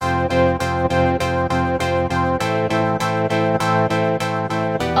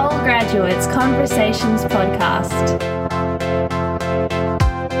Conversations podcast.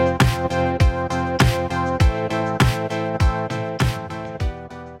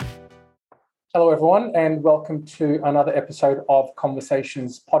 Hello, everyone, and welcome to another episode of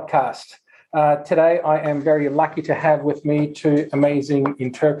Conversations podcast. Today, I am very lucky to have with me two amazing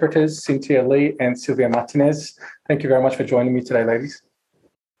interpreters, Cynthia Lee and Silvia Martinez. Thank you very much for joining me today, ladies.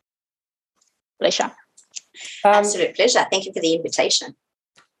 Pleasure. Absolute pleasure. Thank you for the invitation.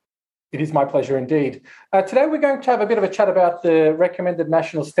 It is my pleasure indeed. Today we're going to have a bit of a chat about the recommended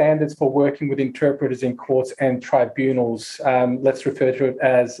national standards for working with interpreters in courts and tribunals. Let's refer to it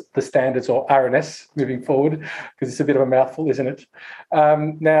as the standards, or RNS, moving forward, because it's a bit of a mouthful, isn't it?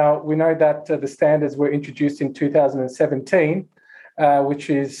 Now, we know that the standards were introduced in 2017, which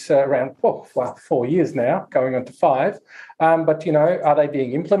is around 4 years now, going on to 5. But, are they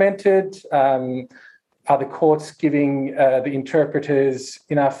being implemented? Are the courts giving the interpreters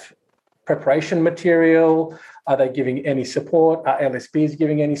enough preparation material? Are they giving any support? Are LSBs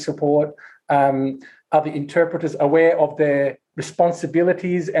giving any support? Are the interpreters aware of their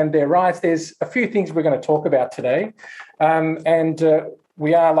responsibilities and their rights? There's a few things we're going to talk about today.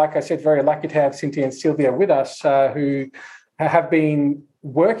 We are, like I said, very lucky to have Cynthia and Silvia with us, who have been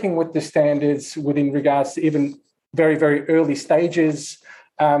working with the standards within regards to even very, very early stages,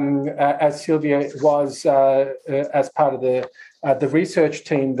 as Silvia was as part of the research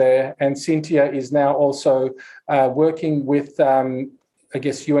team there, and Cynthia is now also working with,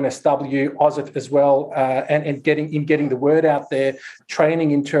 UNSW, OSIT as well, and getting the word out there, training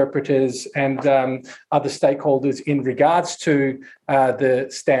interpreters and other stakeholders in regards to the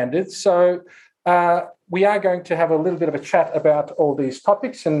standards. So we are going to have a little bit of a chat about all these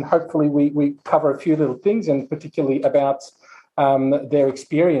topics, and hopefully we cover a few little things, and particularly about their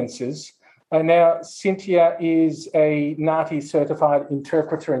experiences. Now, Cynthia is a NAATI certified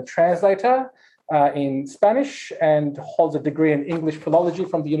interpreter and translator in Spanish, and holds a degree in English philology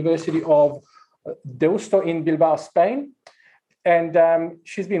from the University of Deusto in Bilbao, Spain. And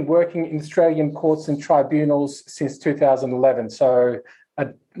she's been working in Australian courts and tribunals since 2011, so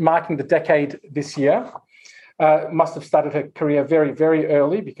marking the decade this year. Must have started her career very, very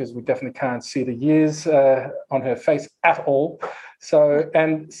early, because we definitely can't see the years on her face at all. So,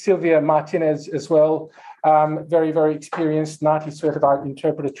 and Silvia Martinez as well, very, very experienced NAATI certified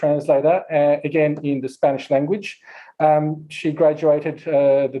interpreter translator, again in the Spanish language. She graduated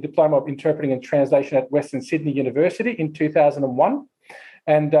the Diploma of Interpreting and Translation at Western Sydney University in 2001.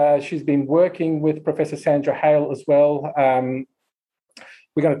 And she's been working with Professor Sandra Hale as well.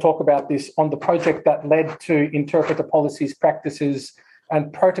 We're going to talk about this on the project that led to interpreter policies, practices,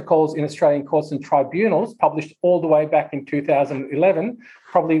 and protocols in Australian courts and tribunals, published all the way back in 2011,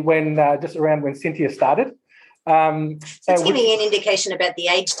 probably when just around when Cynthia started. So it's giving an indication about the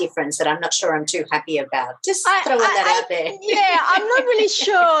age difference that I'm not sure I'm too happy about. Just throwing that out there. Yeah, I'm not really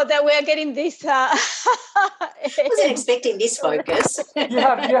sure that we're getting this. Wasn't expecting this focus. You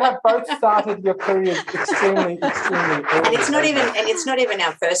have both started your careers extremely early. And it's not even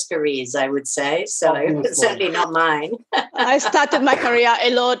our first careers, I would say. So it's certainly not mine. I started my career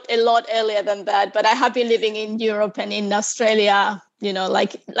a lot earlier than that, but I have been living in Europe and in Australia,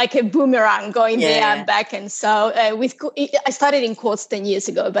 like a boomerang, going there and back. And so I started in courts 10 years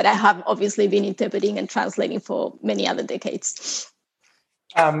ago, but I have obviously been interpreting and translating for many other decades.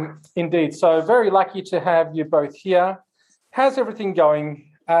 Indeed. So very lucky to have you both here. How's everything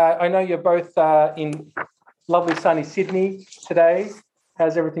going? I know you're both in lovely sunny Sydney today.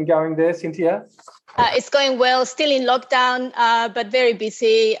 How's everything going there, Cynthia? It's going well, still in lockdown, but very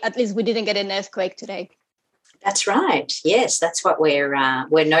busy. At least we didn't get an earthquake today. That's right. Yes, that's what we're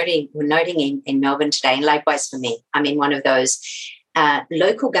noting in Melbourne today, and likewise for me. I'm in one of those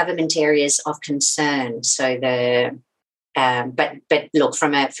local government areas of concern. So but look,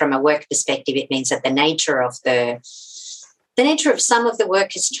 from a work perspective, it means that the nature of some of the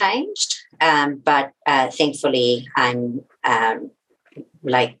work has changed. But thankfully, I'm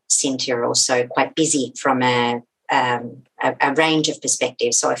like Cynthia, also quite busy from a range of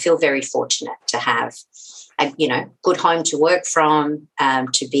perspectives. So I feel very fortunate to have a good home to work from,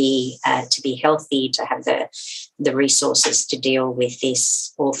 to be healthy, to have the resources to deal with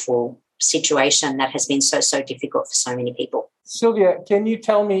this awful situation that has been so difficult for so many people. Silvia, can you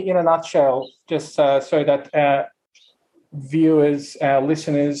tell me in a nutshell, just so that viewers,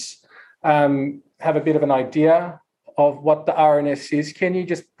 listeners have a bit of an idea of what the RNS is, can you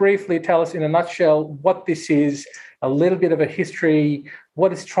just briefly tell us in a nutshell what this is, a little bit of a history,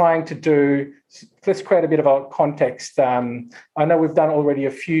 what it's trying to do? Let's create a bit of a context. I know we've done already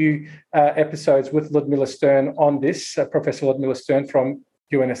a few episodes with Ludmilla Stern on this, Professor Ludmilla Stern from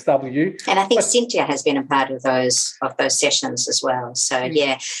UNSW. And I think Cynthia has been a part of those sessions as well. So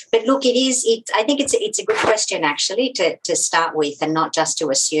yeah, but look, I think it's a good question actually to start with, and not just to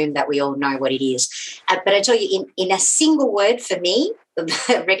assume that we all know what it is. But I tell you, in a single word, for me,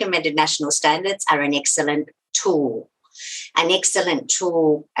 the recommended national standards are an excellent tool. An excellent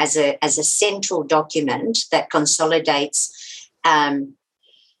tool as a central document that consolidates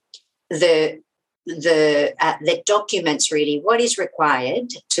the documents really what is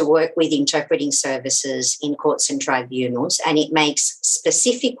required to work with interpreting services in courts and tribunals, and it makes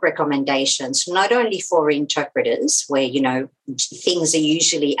specific recommendations not only for interpreters, where things are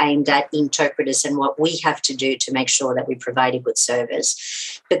usually aimed at interpreters and what we have to do to make sure that we provide a good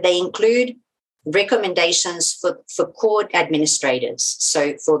service, but they include recommendations for court administrators.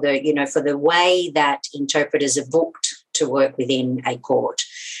 So for the way that interpreters are booked to work within a court,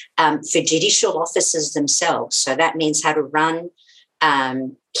 for judicial officers themselves. So that means how to run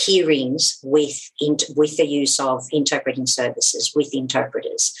hearings with the use of interpreting services with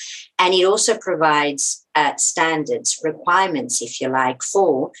interpreters. And it also provides standards, requirements, if you like,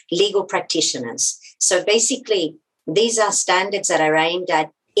 for legal practitioners. So basically, these are standards that are aimed at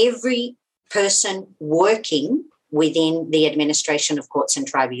every person working within the administration of courts and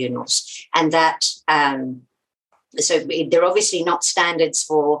tribunals. And that so they're obviously not standards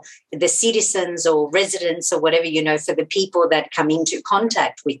for the citizens or residents or whatever, for the people that come into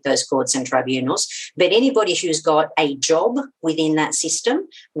contact with those courts and tribunals, but anybody who's got a job within that system,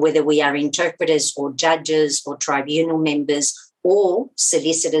 whether we are interpreters or judges or tribunal members or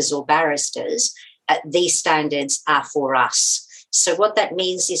solicitors or barristers, these standards are for us. So what that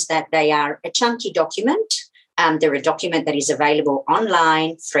means is that they are a chunky document. They're a document that is available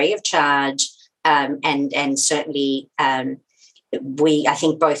online, free of charge, and certainly I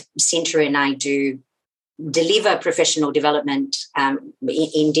think both Cynthia and I do deliver professional development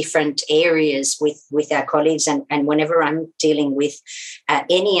in different areas with our colleagues, and whenever I'm dealing with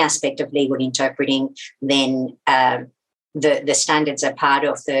any aspect of legal interpreting, then the standards are part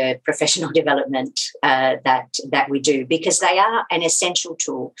of the professional development that we do, because they are an essential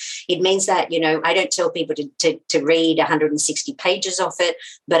tool. It means that, I don't tell people to read 160 pages of it,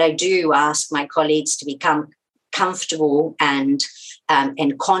 but I do ask my colleagues to become comfortable and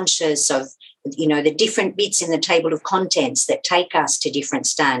conscious of the different bits in the table of contents that take us to different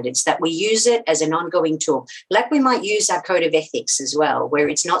standards, that we use it as an ongoing tool, like we might use our code of ethics as well, where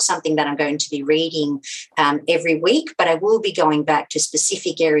it's not something that I'm going to be reading every week, but I will be going back to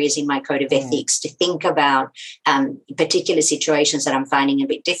specific areas in my code of ethics to think about particular situations that I'm finding a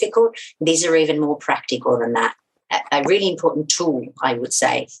bit difficult. These are even more practical than that. A really important tool, I would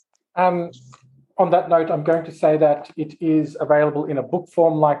say. On that note, I'm going to say that it is available in a book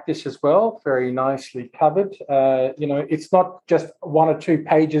form like this as well, very nicely covered. It's not just 1 or 2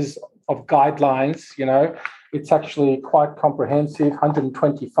 pages of guidelines, it's actually quite comprehensive,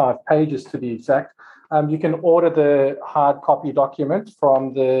 125 pages to be exact. You can order the hard copy document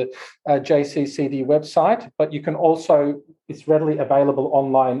from the JCCD website, but you can also, it's readily available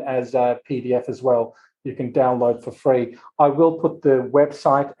online as a PDF as well. You can download for free. I will put the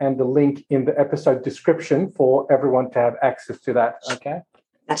website and the link in the episode description for everyone to have access to that, okay?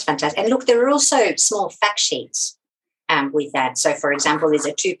 That's fantastic. And look, there are also small fact sheets with that. So, for example, there's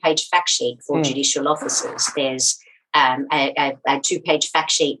a 2-page fact sheet for judicial officers. There's a 2-page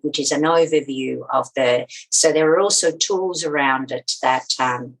fact sheet, which is an overview of so there are also tools around it that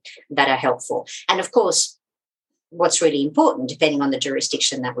are helpful. And, of course, what's really important, depending on the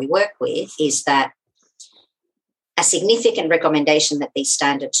jurisdiction that we work with, is that a significant recommendation that these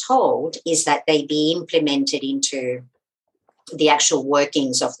standards hold is that they be implemented into the actual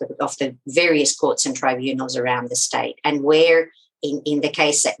workings of the various courts and tribunals around the state. And where, in the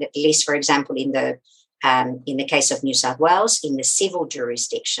case, at least for example, in the case of New South Wales, in the civil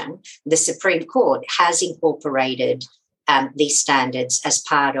jurisdiction, the Supreme Court has incorporated these standards as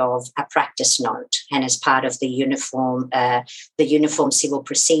part of a practice note and as part of the uniform civil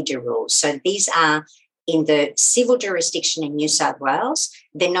procedure rules. So these are, in the civil jurisdiction in New South Wales,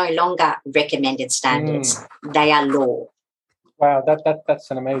 they're no longer recommended standards. They are law. Wow,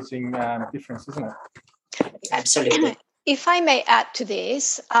 that's an amazing difference, isn't it? Absolutely. If I may add to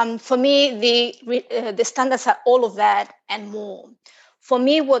this, for me, the standards are all of that and more. For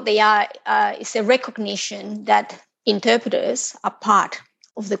me, what they are is a recognition that interpreters are part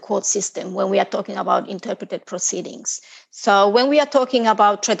of the court system when we are talking about interpreted proceedings. So when we are talking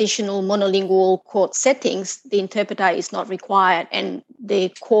about traditional monolingual court settings, the interpreter is not required and the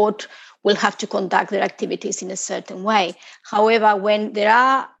court will have to conduct their activities in a certain way. However, when there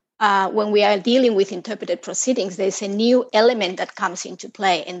are when we are dealing with interpreted proceedings, there's a new element that comes into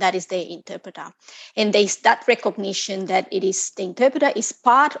play, and that is the interpreter. And there's that recognition that the interpreter is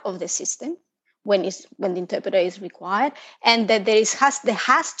part of the system when the interpreter is required, and that there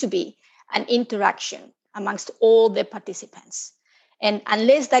has to be an interaction amongst all the participants. And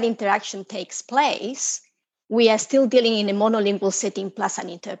unless that interaction takes place, we are still dealing in a monolingual setting plus an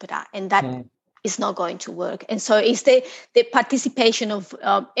interpreter, and that is not going to work. And so it's the participation of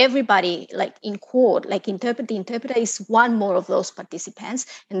everybody, like in court, like the interpreter is one more of those participants,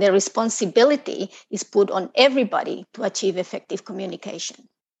 and the responsibility is put on everybody to achieve effective communication.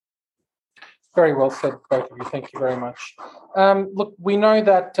 Very well said, both of you. Thank you very much. Look, we know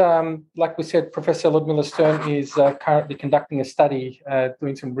that, like we said, Professor Ludmilla Stern is currently conducting a study,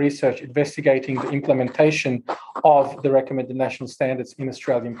 doing some research, investigating the implementation of the recommended national standards in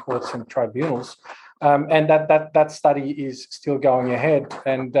Australian courts and tribunals, and that study is still going ahead.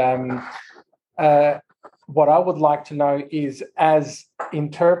 And what I would like to know is, as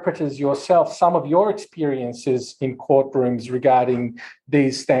interpreters yourself, some of your experiences in courtrooms regarding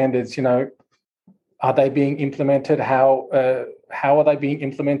these standards, are they being implemented? How are they being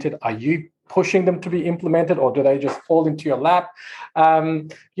implemented? Are you pushing them to be implemented, or do they just fall into your lap?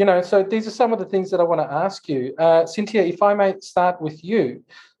 So these are some of the things that I want to ask you. Cynthia, if I may start with you,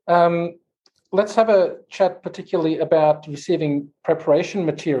 let's have a chat particularly about receiving preparation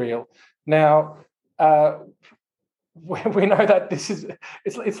material. Now, we know that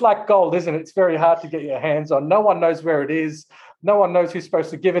it's like gold, isn't it? It's very hard to get your hands on. No one knows where it is. No one knows who's supposed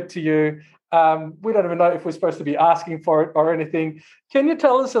to give it to you. We don't even know if we're supposed to be asking for it or anything. Can you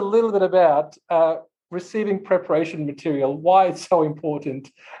tell us a little bit about receiving preparation material, why it's so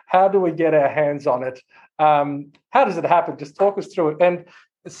important? How do we get our hands on it? How does it happen? Just talk us through it. And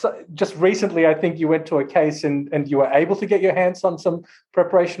so just recently, I think you went to a case and you were able to get your hands on some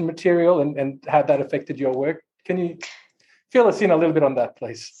preparation material and how that affected your work. Can you fill us in a little bit on that,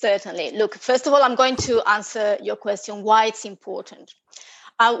 please? Certainly. Look, first of all, I'm going to answer your question, why it's important.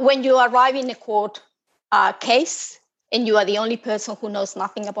 When you arrive in a court case and you are the only person who knows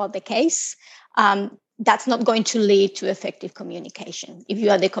nothing about the case, that's not going to lead to effective communication. If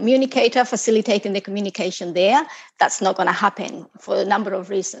you are the communicator facilitating the communication there, that's not going to happen for a number of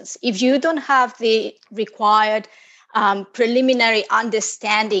reasons. If you don't have the required preliminary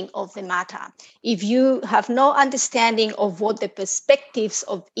understanding of the matter, if you have no understanding of what the perspectives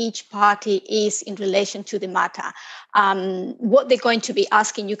of each party is in relation to the matter, what they're going to be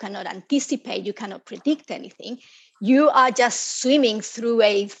asking, you cannot anticipate, you cannot predict anything. You are just swimming through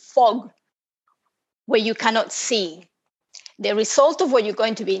a fog where you cannot see. The result of what you're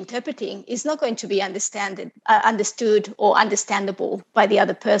going to be interpreting is not going to be understood or understandable by the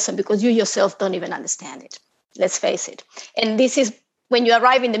other person, because you yourself don't even understand it. Let's face it. And this is when you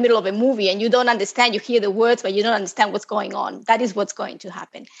arrive in the middle of a movie and you don't understand, you hear the words, but you don't understand what's going on. That is what's going to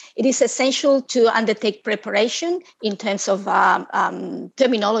happen. It is essential to undertake preparation in terms of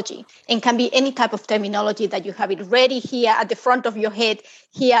terminology, and can be any type of terminology that you have it ready here at the front of your head,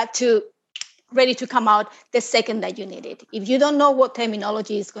 here to ready to come out the second that you need it. If you don't know what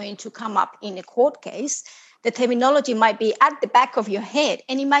terminology is going to come up in a court case, the terminology might be at the back of your head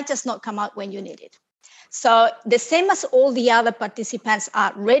and it might just not come out when you need it. So the same as all the other participants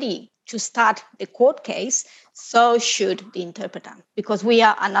are ready to start the court case, so should the interpreter, because we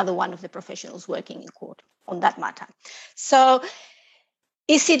are another one of the professionals working in court on that matter. So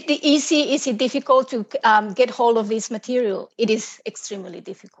is it easy? Is it difficult to get hold of this material? It is extremely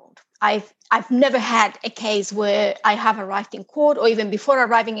difficult. I've never had a case where I have arrived in court, or even before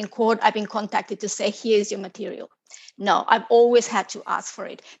arriving in court, I've been contacted to say, here's your material. No, I've always had to ask for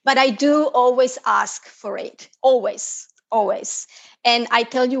it. But I do always ask for it. Always. And I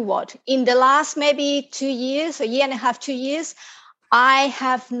tell you what, in the last maybe 2 years, a year and a half, 2 years, I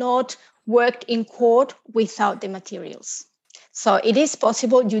have not worked in court without the materials. So it is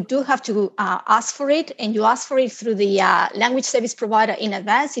possible. You do have to ask for it, and you ask for it through the language service provider in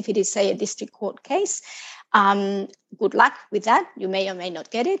advance if it is, say, a district court case. Good luck with that. You may or may not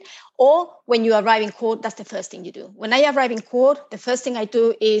get it. Or when you arrive in court, that's the first thing you do. When I arrive in court, the first thing I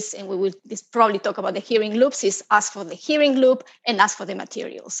do is, and we will probably talk about the hearing loops, is ask for the hearing loop and ask for the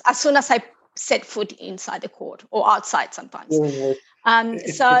materials as soon as I set foot inside the court, or outside sometimes.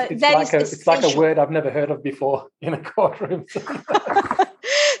 It's like a word I've never heard of before in a courtroom.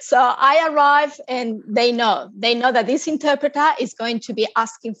 So I arrive and they know that this interpreter is going to be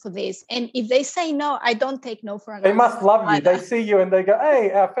asking for this. And if they say no, I don't take no for an answer. They must love you. They see you and they go,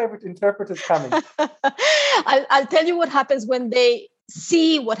 hey, our favorite interpreter's coming. I'll tell you what happens when they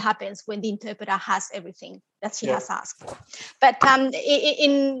see what happens when the interpreter has everything that she has asked for. But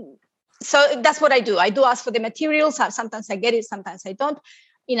so that's what I do. I do ask for the materials. Sometimes I get it, sometimes I don't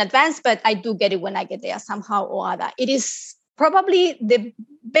in advance, but I do get it when I get there somehow or other. It is probably the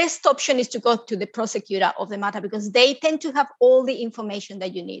best option is to go to the prosecutor of the matter, because they tend to have all the information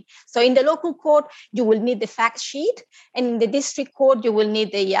that you need. So in the local court, you will need the fact sheet, and in the district court, you will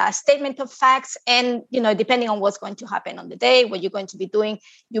need the statement of facts. And, depending on what's going to happen on the day, what you're going to be doing,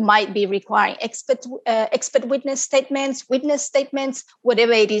 you might be requiring expert witness statements,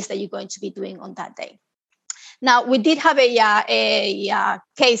 whatever it is that you're going to be doing on that day. Now, we did have a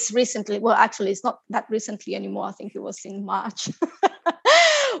case recently. Well, actually, it's not that recently anymore. I think it was in March,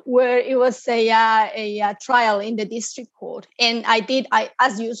 where it was a trial in the district court. And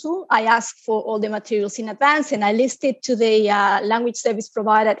as usual, I asked for all the materials in advance, and I listed to the language service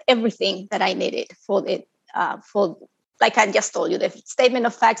provider everything that I needed for like I just told you, the statement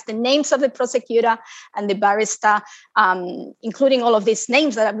of facts, the names of the prosecutor and the barrister, including all of these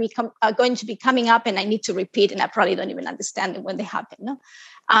names that are going to be coming up, and I need to repeat, and I probably don't even understand them when they happen. No?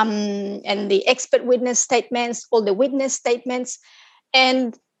 And the expert witness statements, all the witness statements.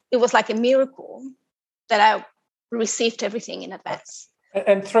 And it was like a miracle that I received everything in advance.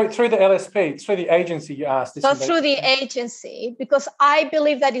 And through the LSP, through the agency, you asked this. So through the agency, because I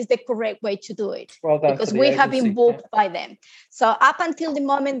believe that is the correct way to do it. Well done. Because we have been booked by them. So up until the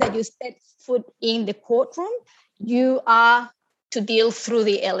moment that you step foot in the courtroom, you are to deal through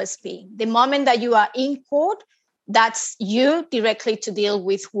the LSP. The moment that you are in court, that's you directly to deal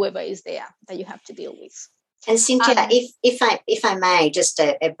with whoever is there that you have to deal with. And Cynthia, if I may, just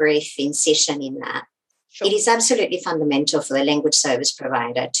a brief incision in that. Sure. It is absolutely fundamental for the language service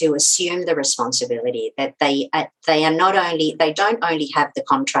provider to assume the responsibility that they don't only have the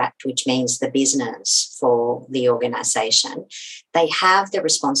contract, which means the business for the organisation. They have the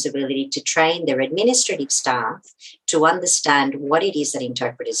responsibility to train their administrative staff to understand what it is that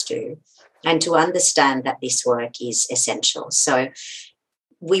interpreters do, and to understand that this work is essential. So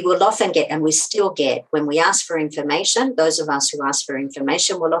we will often get, and we still get, when we ask for information, those of us who ask for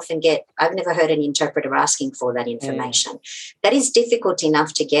information will often get, I've never heard an interpreter asking for that information. That is difficult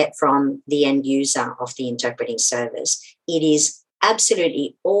enough to get from the end user of the interpreting service. It is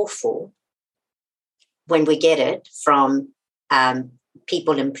absolutely awful when we get it from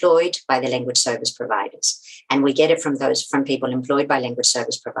people employed by the language service providers. And we get it from people employed by language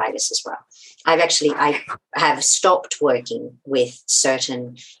service providers as well. I have stopped working with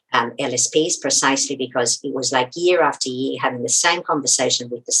certain LSPs precisely because it was like year after year having the same conversation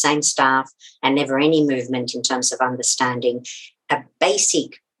with the same staff and never any movement in terms of understanding a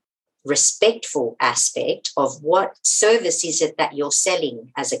basic respectful aspect of what service is it that you're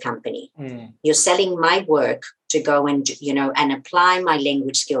selling as a company. You're selling my work to go and, and apply my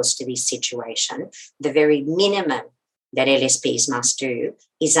language skills to this situation. The very minimum that LSPs must do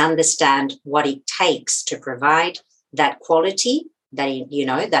is understand what it takes to provide that quality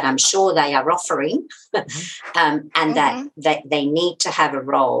that I'm sure they are offering, and that they need to have a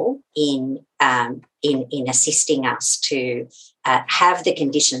role in assisting us to have the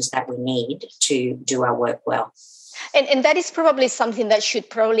conditions that we need to do our work well. And that is probably something that should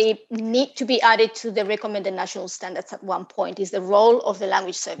probably need to be added to the recommended national standards at one point, is the role of the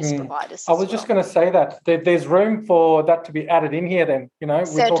language service providers. I was just going to say that there's room for that to be added in here then.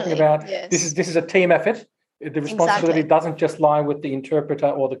 We're talking about this is a team effort. The responsibility doesn't just lie with the interpreter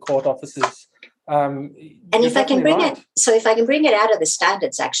or the court officers. And if I can bring it out of the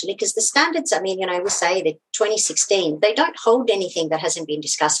standards, actually, because the standards, we say that 2016, they don't hold anything that hasn't been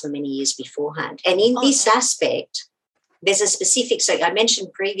discussed for many years beforehand. And in this aspect, there's a specific, so I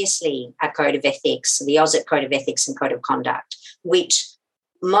mentioned previously a code of ethics, the AUSIT code of ethics and code of conduct, which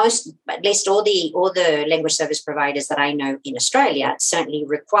at least all the language service providers that I know in Australia certainly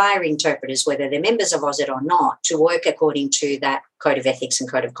require interpreters, whether they're members of AUSIT or not, to work according to that code of ethics and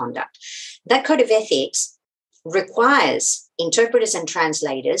code of conduct. That code of ethics requires interpreters and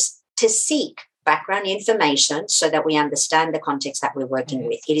translators to seek background information so that we understand the context that we're working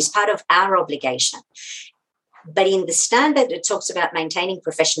with. It is part of our obligation. But in the standard, it talks about maintaining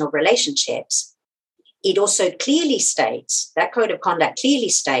professional relationships. It also clearly states, that code of conduct clearly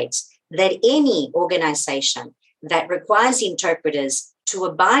states that any organisation that requires interpreters to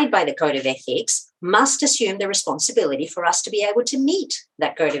abide by the code of ethics must assume the responsibility for us to be able to meet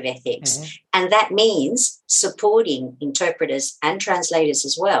that code of ethics. And that means supporting interpreters and translators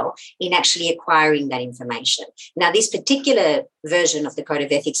as well in actually acquiring that information. Now, this particular version of the code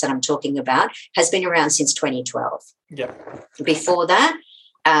of ethics that I'm talking about has been around since 2012. Yeah. Before that,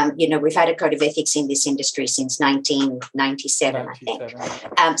 We've had a code of ethics in this industry since 1997, I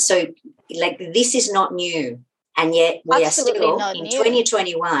think. So, this is not new. And yet we Absolutely are still in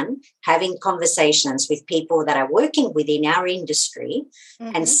 2021 having conversations with people that are working within our industry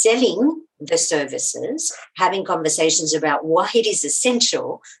and selling the services, having conversations about why it is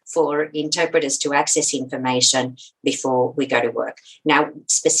essential for interpreters to access information before we go to work. Now,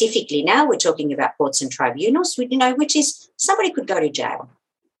 specifically now we're talking about courts and tribunals, which is somebody could go to jail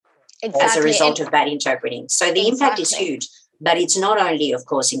as a result of bad interpreting. So the impact is huge. But it's not only, of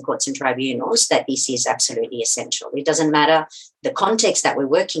course, in courts and tribunals that this is absolutely essential. It doesn't matter the context that we're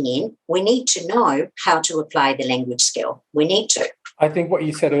working in. We need to know how to apply the language skill. We need to. I think what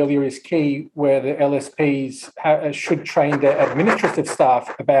you said earlier is key, where the LSPs should train their administrative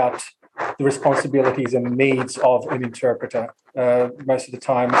staff about the responsibilities and needs of an interpreter. Most of the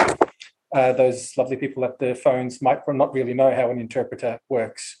time, those lovely people at the phones might not really know how an interpreter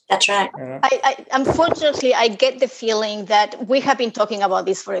works. That's right. Unfortunately, I get the feeling that we have been talking about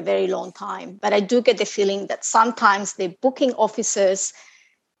this for a very long time, but I do get the feeling that sometimes the booking officers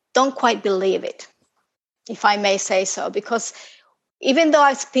don't quite believe it, if I may say so, because even though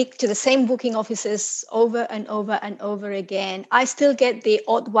I speak to the same booking officers over and over and over again, I still get the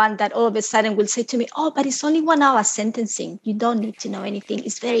odd one that all of a sudden will say to me, "Oh, but it's only 1 hour sentencing. You don't need to know anything.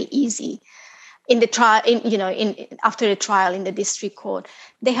 It's very easy." In the trial, after the trial in the district court,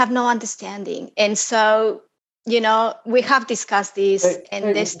 they have no understanding, and so we have discussed this,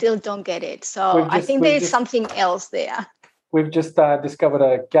 and they still don't get it. So I think there is something else there. We've just discovered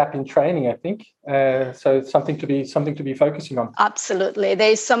a gap in training, I think. So it's something to be focusing on. Absolutely.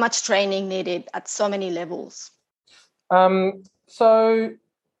 There is so much training needed at so many levels. So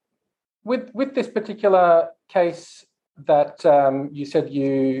with this particular case that you said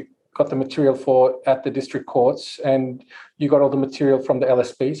you got the material for at the district courts, and you got all the material from the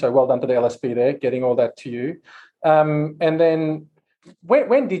LSP, so well done to the LSP there, getting all that to you. And then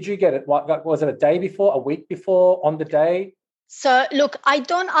when did you get it? Was it a day before, a week before, on the day? So, look, I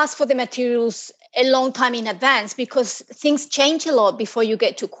don't ask for the materials a long time in advance because things change a lot before you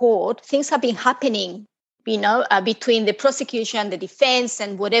get to court. Things have been happening, between the prosecution, the defense,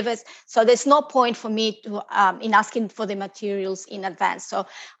 and whatever. So there's no point for me to in asking for the materials in advance. So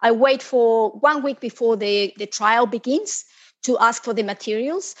I wait for 1 week before the trial begins to ask for the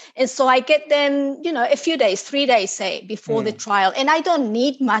materials. And so I get them, a few days, 3 days, say, before the trial. And I don't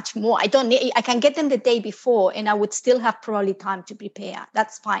need much more. I can get them the day before, and I would still have probably time to prepare.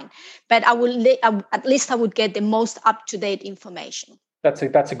 That's fine. But at least I would get the most up-to-date information. That's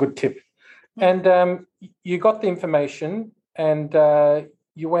a good tip. And you got the information, and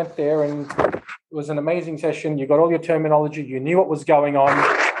you went there, and it was an amazing session. You got all your terminology. You knew what was going on.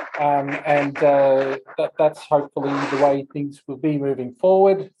 And that's hopefully the way things will be moving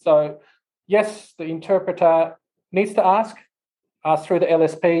forward. So, yes, the interpreter needs to ask through the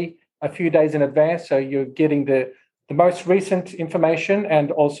LSP a few days in advance, so you're getting the most recent information and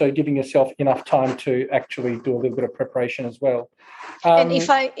also giving yourself enough time to actually do a little bit of preparation as well. And if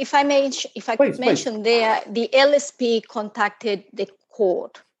I could mention there, the LSP contacted the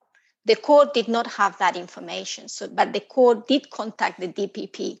court. The court did not have that information, but the court did contact the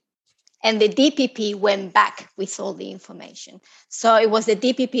DPP. And the DPP went back with all the information. So it was the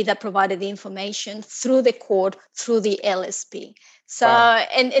DPP that provided the information through the court, through the LSP. So, wow.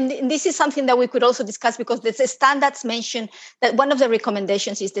 and this is something that we could also discuss, because there's a standards mentioned that one of the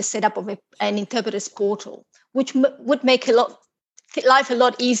recommendations is the setup of an interpreter's portal, which would make life a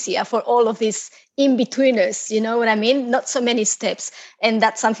lot easier for all of these in-betweeners, you know what I mean? Not so many steps. And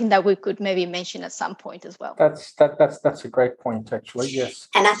that's something that we could maybe mention at some point as well. That's a great point, actually, yes.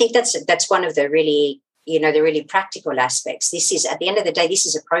 And I think that's one of the really, the really practical aspects. This is, at the end of the day, this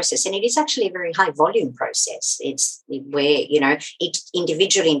is a process, and it is actually a very high volume process. It's where, each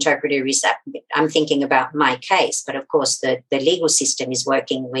individual interpreter is, I'm thinking about my case, but of course the legal system is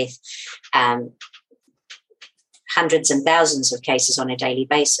working with hundreds and thousands of cases on a daily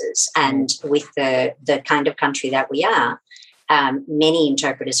basis. And with the kind of country that we are, many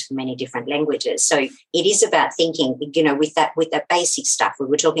interpreters from many different languages. So it is about thinking, with that basic stuff. We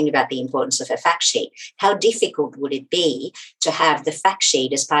were talking about the importance of a fact sheet. How difficult would it be to have the fact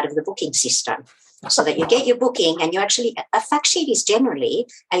sheet as part of the booking system? So that you get your booking, and a fact sheet is generally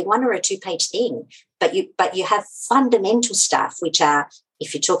a 1 or a 2 page thing, but you have fundamental stuff, which are,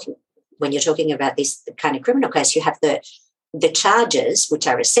 when you're talking about this kind of criminal case, you have the the charges, which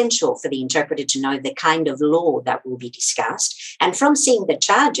are essential for the interpreter to know the kind of law that will be discussed. And from seeing the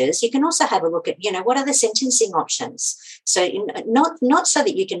charges, you can also have a look at, what are the sentencing options? So not so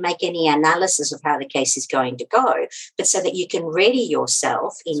that you can make any analysis of how the case is going to go, but so that you can ready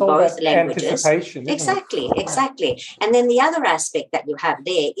yourself in both languages. Exactly. And then the other aspect that you have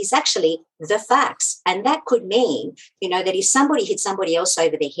there is actually the facts. And that could mean, that if somebody hit somebody else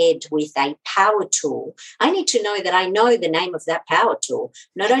over the head with a power tool, I need to know that I know the name of that power tool,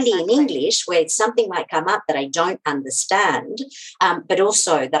 not only in English, where something might come up that I don't understand, but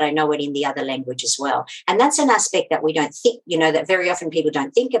also that I know it in the other language as well. And that's an aspect that we don't think, that very often people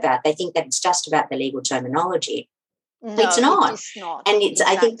don't think about. They think that it's just about the legal terminology. No, it's not. It is not. And it's,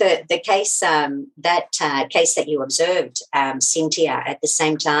 exactly. I think the case, case that you observed, Cynthia, at the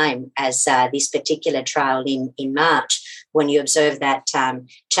same time as this particular trial in March, when you observed that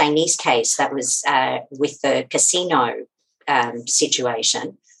Chinese case that was with the casino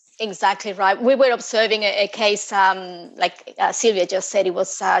situation. Exactly right. We were observing a case, like Sylvia just said, it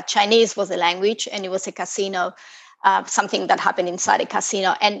was Chinese was the language, and it was a casino. Something that happened inside a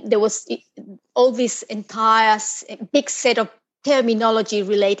casino, and there was all this entire big set of terminology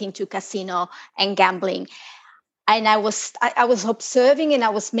relating to casino and gambling. And I was observing, and I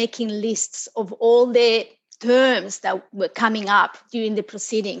was making lists of all the terms that were coming up during the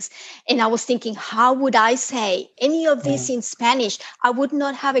proceedings. And I was thinking, how would I say any of this in Spanish? I would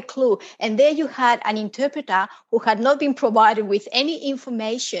not have a clue. And there you had an interpreter who had not been provided with any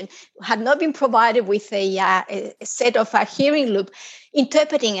information, had not been provided with a set of a hearing loop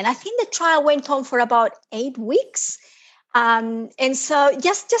interpreting. And I think the trial went on for about 8 weeks. And so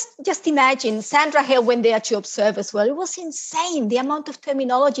just imagine, Sandra Hale went there to observe as well. It was insane, the amount of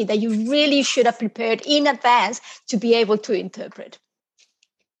terminology that you really should have prepared in advance to be able to interpret.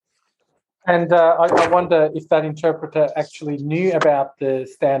 And I wonder if that interpreter actually knew about the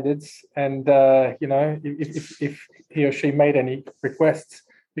standards and, if he or she made any requests.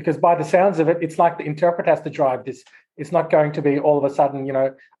 Because by the sounds of it, it's like the interpreter has to drive this. It's not going to be all of a sudden,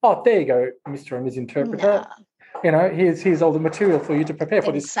 oh, there you go, Mr. and Ms. Interpreter. No. Here's all the material for you to prepare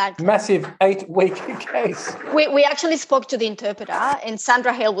for this massive 8-week case. We actually spoke to the interpreter, and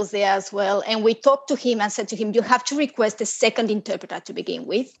Sandra Hale was there as well. And we talked to him and said to him, you have to request a second interpreter to begin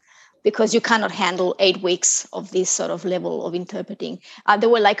with, because you cannot handle 8 weeks of this sort of level of interpreting. There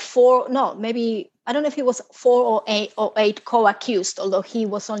were like 4, no, maybe, I don't know if it was 4 or 8 co-accused, although he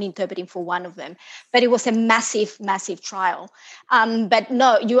was only interpreting for one of them. But it was a massive, massive trial. But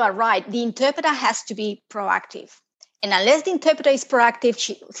no, you are right. The interpreter has to be proactive. And unless the interpreter is proactive,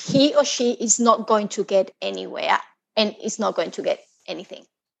 he or she is not going to get anywhere and is not going to get anything.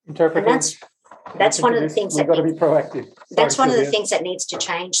 Interpreters. That's one of the things we've got to be proactive. That's one of the things that needs to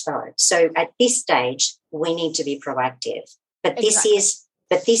change, though. So at this stage, we need to be proactive. But this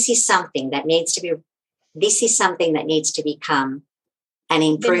is something that needs to be. This is something that needs to become an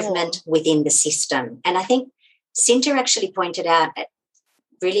improvement within the system. And I think Cynthia actually pointed out, it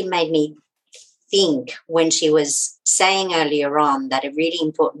really made me think when she was saying earlier on that a really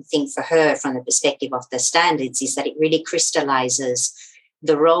important thing for her from the perspective of the standards is that it really crystallizes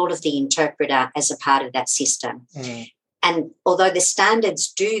the role of the interpreter as a part of that system. And although the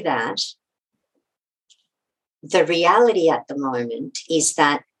standards do that, the reality at the moment is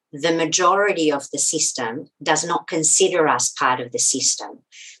that the majority of the system does not consider us part of the system.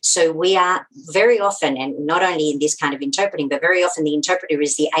 So we are very often, and not only in this kind of interpreting, but very often the interpreter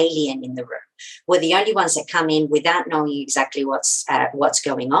is the alien in the room. We're the only ones that come in without knowing exactly what's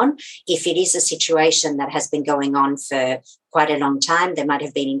going on. If it is a situation that has been going on for quite a long time, there might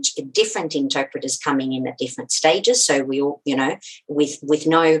have been different interpreters coming in at different stages. So we all,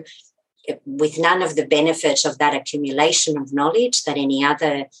 with none of the benefit of that accumulation of knowledge that any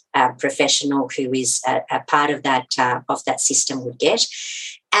other professional who is a part of that system would get.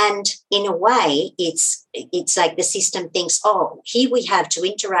 And in a way, it's like the system thinks, oh, here we have to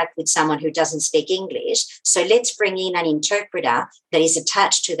interact with someone who doesn't speak English, so let's bring in an interpreter that is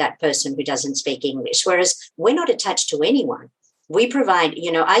attached to that person who doesn't speak English, whereas we're not attached to anyone. We provide,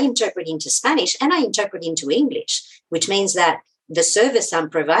 I interpret into Spanish and I interpret into English, which means that the service I'm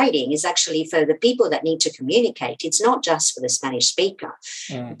providing is actually for the people that need to communicate. It's not just for the Spanish speaker.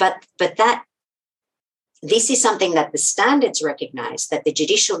 But that this is something that the standards recognize, that the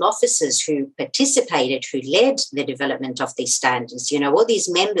judicial officers who participated, who led the development of these standards, all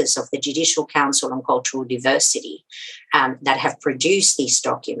these members of the Judicial Council on Cultural Diversity that have produced this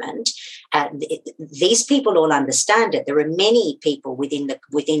document, these people all understand it. There are many people within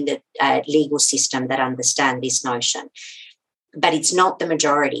the legal system that understand this notion. But it's not the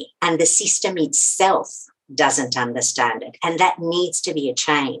majority. And the system itself doesn't understand it. And that needs to be a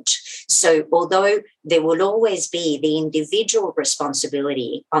change. So although there will always be the individual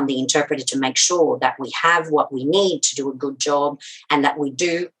responsibility on the interpreter to make sure that we have what we need to do a good job and that we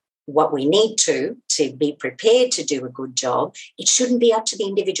do what we need to be prepared to do a good job, it shouldn't be up to the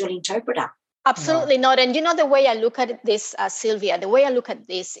individual interpreter. Absolutely not. And the way I look at this, Sylvia, the way I look at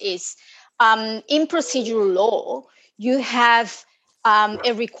this is in procedural law, you have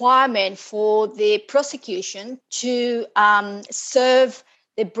a requirement for the prosecution to serve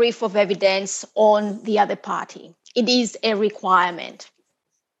the brief of evidence on the other party. It is a requirement.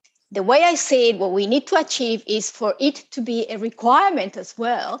 The way I say it, what we need to achieve is for it to be a requirement as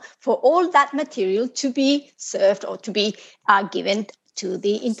well for all that material to be served or to be given to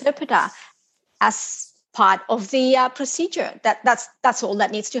the interpreter as part of the procedure. That's all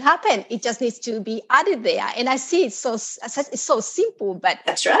that needs to happen. It just needs to be added there. And I see it's so simple, but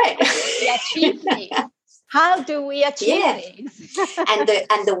that's right. How do we achieve it?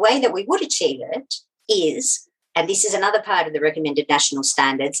 and the way that we would achieve it is, and this is another part of the recommended national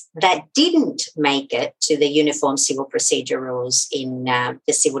standards that didn't make it to the Uniform Civil Procedure Rules in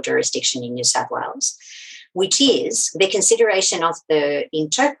the civil jurisdiction in New South Wales, which is the consideration of the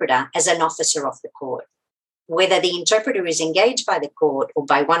interpreter as an officer of the court. Whether the interpreter is engaged by the court or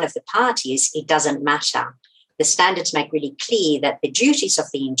by one of the parties, it doesn't matter. The standards make really clear that the duties of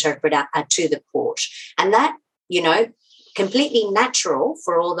the interpreter are to the court. And that, completely natural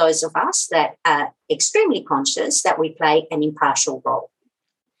for all those of us that are extremely conscious that we play an impartial role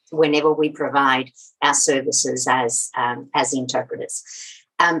whenever we provide our services as interpreters.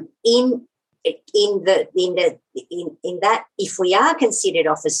 In that, if we are considered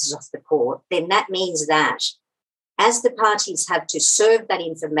officers of the court, then that means that as the parties have to serve that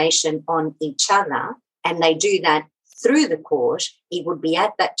information on each other, and they do that through the court, it would be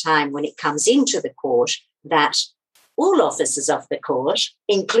at that time when it comes into the court that all officers of the court,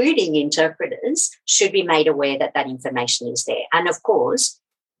 including interpreters, should be made aware that that information is there. And of course,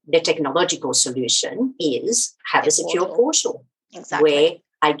 the technological solution is have a secure portal where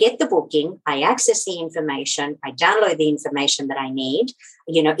I get the booking, I access the information, I download the information that I need.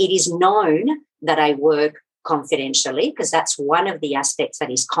 It is known that I work confidentially, because that's one of the aspects that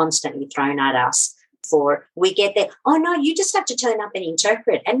is constantly thrown at us. We get there, oh no, you just have to turn up and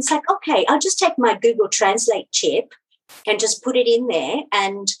interpret. And it's like, okay, I'll just take my Google Translate chip and just put it in there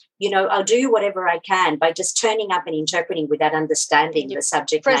and, I'll do whatever I can by just turning up and interpreting without understanding the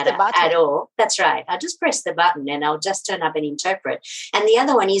subject matter at all. That's right. I'll just press the button and I'll just turn up and interpret. And the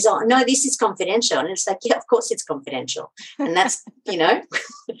other one is, oh, no, this is confidential. And it's like, yeah, of course it's confidential. And that's, I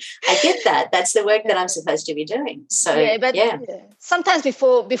get that. That's the work that I'm supposed to be doing. So, sometimes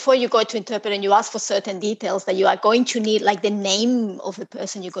before you go to interpret and you ask for certain details that you are going to need, like the name of the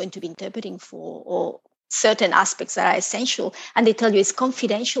person you're going to be interpreting for, or certain aspects that are essential, and they tell you it's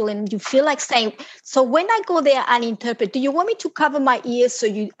confidential, and you feel like saying, so when I go there and interpret, do you want me to cover my ears so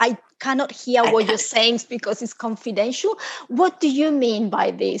I cannot hear what you're saying because it's confidential? What do you mean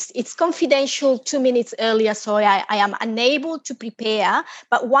by this? It's confidential 2 minutes earlier, so I am unable to prepare,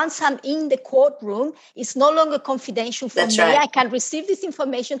 but once I'm in the courtroom, it's no longer confidential for me. Right. I can receive this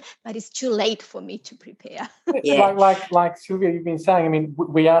information, but it's too late for me to prepare. Like Sylvia, you've been saying, I mean,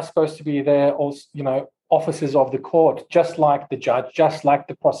 we are supposed to be there also, officers of the court, just like the judge, just like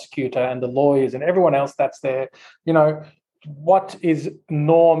the prosecutor and the lawyers and everyone else that's there. What is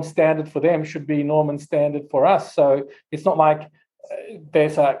norm standard for them should be norm and standard for us. So it's not like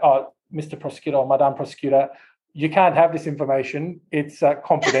there's Mr. Prosecutor or Madame Prosecutor, you can't have this information. It's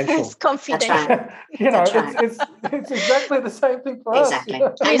confidential. It's confidential. Right. It's exactly the same thing for us.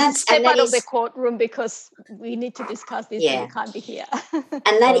 Exactly. And step out of the courtroom because we need to discuss this and you can't be here.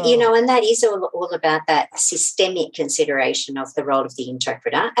 And that is all about that systemic consideration of the role of the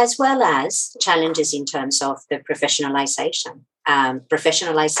interpreter, as well as challenges in terms of the professionalisation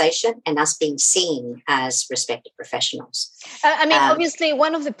and us being seen as respected professionals. Obviously,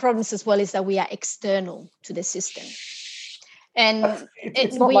 one of the problems as well is that we are external to the system. And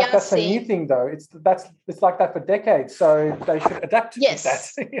it's not like that's a new thing, though. It's like that for decades. So they should adapt to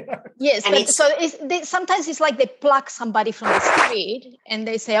that. Yes, but sometimes it's like they pluck somebody from the street and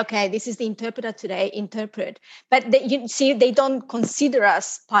they say, "Okay, this is the interpreter today. Interpret." But they don't consider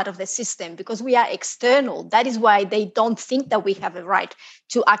us part of the system because we are external. That is why they don't think that we have a right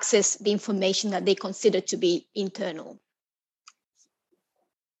to access the information that they consider to be internal.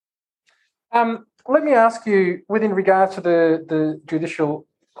 Let me ask you, within regards to the judicial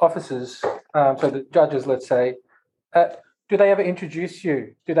officers, so the judges, let's say, do they ever introduce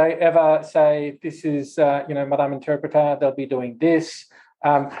you? Do they ever say, this is, Madame Interpreter, they'll be doing this?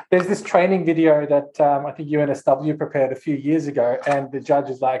 There's this training video that I think UNSW prepared a few years ago, and the judge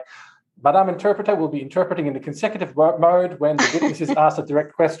is like, Madame Interpreter will be interpreting in the consecutive mode when the witness is asked a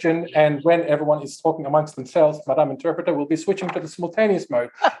direct question, and when everyone is talking amongst themselves, Madame Interpreter will be switching to the simultaneous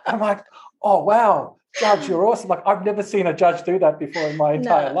mode. I'm like, oh, wow, Judge, you're awesome. Like, I've never seen a judge do that before in my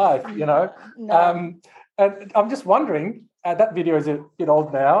entire life, you know. No. And I'm just wondering, that video is a bit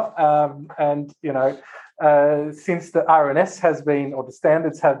old now, and, you know, since the RNS has been, or the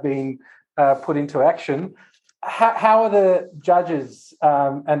standards have been put into action, how are the judges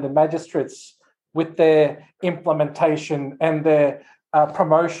and the magistrates with their implementation and their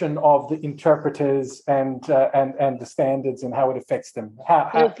promotion of the interpreters and the standards and how it affects them?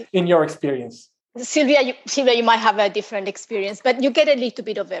 How in your experience? Sylvia, you might have a different experience, but you get a little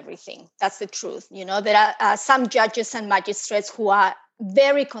bit of everything. That's the truth. You know, there are some judges and magistrates who are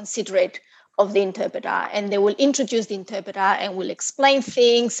very considerate of the interpreter, and they will introduce the interpreter and will explain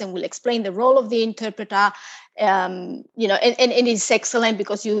things and will explain the role of the interpreter. You know, and it's excellent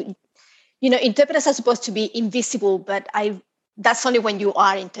because you know, interpreters are supposed to be invisible, but that's only when you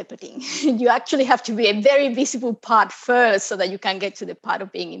are interpreting. You actually have to be a very visible part first so that you can get to the part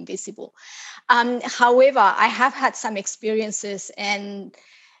of being invisible. However, I have had some experiences, and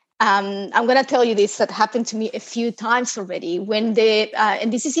I'm going to tell you this that happened to me a few times already. When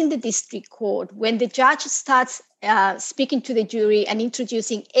and this is in the district court, when the judge starts speaking to the jury and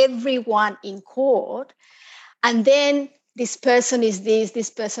introducing everyone in court, and then this person is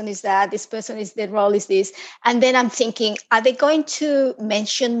this person is that, this person is the role is this. And then I'm thinking, are they going to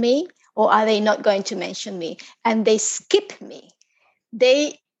mention me or are they not going to mention me? And they skip me.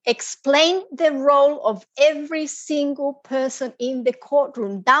 They explain the role of every single person in the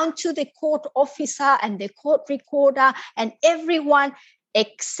courtroom, down to the court officer and the court recorder and everyone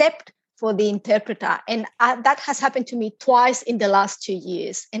except for the interpreter. And that has happened to me twice in the last 2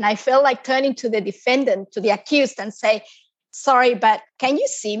 years. And I felt like turning to the defendant, to the accused, and say, sorry, but can you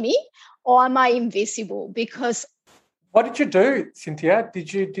see me or am I invisible? Because what did you do, Cynthia?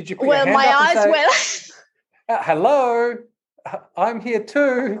 Did you put your hand my up and eyes say, hello, I'm here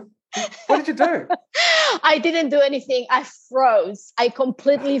too. What did you do? I didn't do anything. I froze. I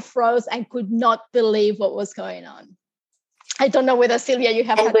completely froze and could not believe what was going on. I don't know whether, Sylvia, you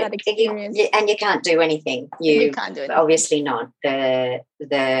have had that experience. And you can't do anything. You can't do anything. Obviously not. It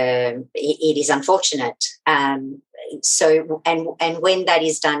is unfortunate. So when that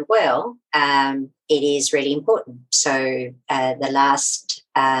is done well, it is really important. So I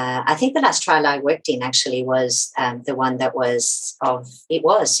think the last trial I worked in actually was the one that was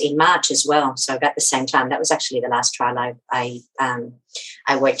in March as well. So about the same time, that was actually the last trial I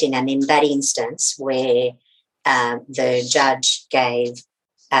worked in. And in that instance where the judge gave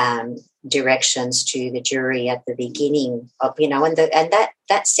directions to the jury at the beginning of, you know, and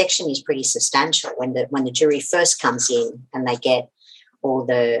that section is pretty substantial when the jury first comes in and they get all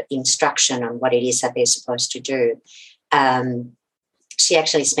the instruction on what it is that they're supposed to do. She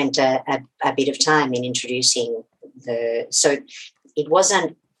actually spent a bit of time in introducing so it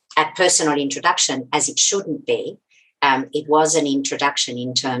wasn't a personal introduction as it shouldn't be. It was an introduction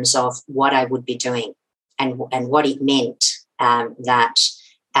in terms of what I would be doing and what it meant that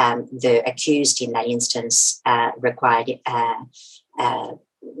the accused in that instance required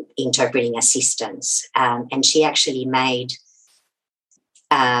interpreting assistance. And she actually made,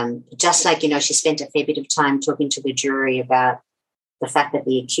 just like, you know, she spent a fair bit of time talking to the jury about the fact that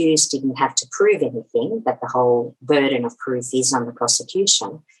the accused didn't have to prove anything, that the whole burden of proof is on the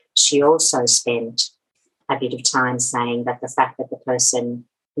prosecution. She also spent a bit of time saying that the fact that the person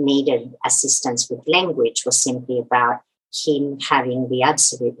needed assistance with language was simply about him having the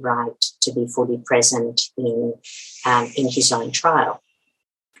absolute right to be fully present in his own trial,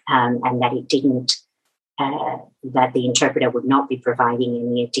 and that it didn't, that the interpreter would not be providing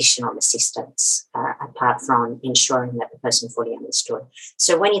any additional assistance apart from ensuring that the person fully understood.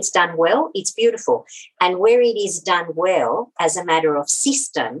 So when it's done well, it's beautiful. And where it is done well as a matter of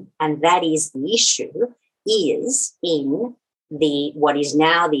system, and that is the issue, is in what is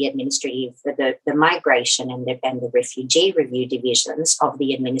now the administrative, the migration and the refugee review divisions of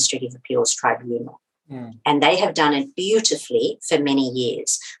the Administrative Appeals Tribunal. And they have done it beautifully for many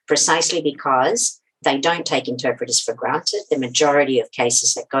years, precisely because they don't take interpreters for granted. The majority of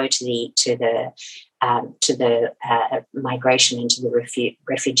cases that go to the migration into the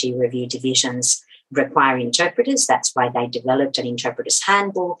refugee review divisions require interpreters. That's why they developed an interpreter's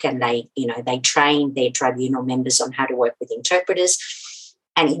handbook, and they train their tribunal members on how to work with interpreters.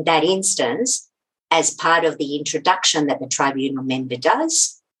 And in that instance, as part of the introduction that the tribunal member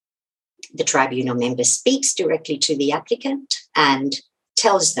does, the tribunal member speaks directly to the applicant and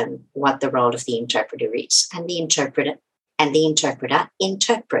tells them what the role of the interpreter is, and the interpreter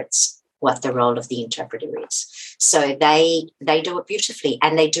interprets what the role of the interpreter is. So they do it beautifully,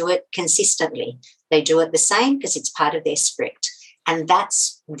 and they do it consistently. They do it the same because it's part of their script. And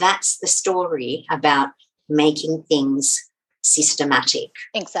that's the story about making things systematic.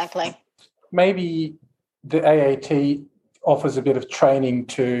 Exactly. Maybe the AAT offers a bit of training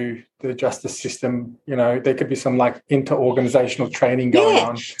to the justice system. You know, there could be some like inter-organizational training going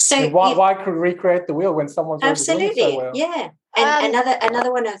on. So why could recreate the wheel when someone's absolutely doing it so well? Yeah. And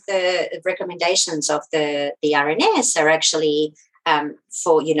another one of the recommendations of the RNS are actually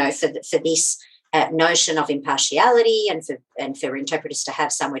for this notion of impartiality and for interpreters to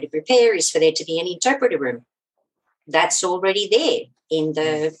have somewhere to prepare is for there to be an interpreter room. That's already there in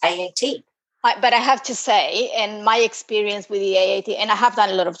the AAT. But I have to say, and my experience with the AAT, and I have done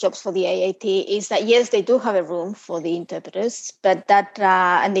a lot of jobs for the AAT, is that yes, they do have a room for the interpreters, but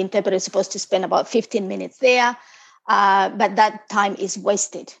and the interpreter is supposed to spend about 15 minutes there. But that time is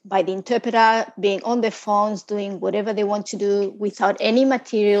wasted by the interpreter being on their phones, doing whatever they want to do without any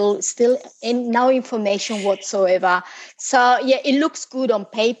material, still no information whatsoever. So yeah, it looks good on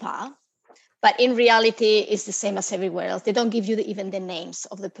paper, but in reality, it's the same as everywhere else. They don't give you even the names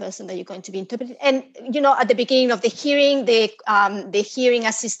of the person that you're going to be interpreting. And, at the beginning of the hearing, the hearing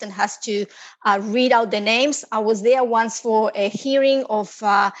assistant has to read out the names. I was there once for a hearing of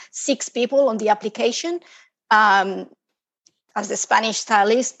 6 people on the application. As the Spanish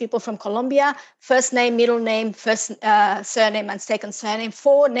stylist, people from Colombia, first name, middle name, first surname and second surname,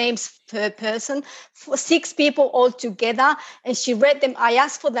 4 names per person, 6 people all together. And she read them. I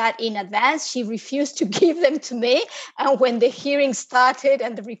asked for that in advance. She refused to give them to me. And when the hearing started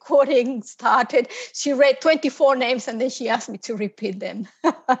and the recording started, she read 24 names and then she asked me to repeat them.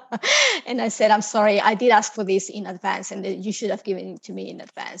 And I said, I'm sorry, I did ask for this in advance and you should have given it to me in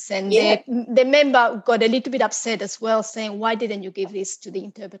advance. And the member got a little bit upset as well, saying, why didn't you give this to the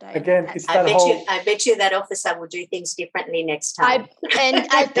interpreter? Again, I bet you that officer will do things differently next time. And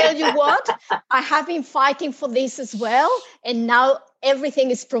I tell you what, I have been fighting for this as well. And now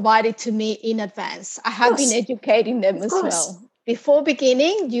everything is provided to me in advance. I have been educating them as well. Before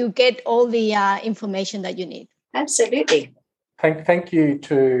beginning, you get all the information that you need. Absolutely. Thank you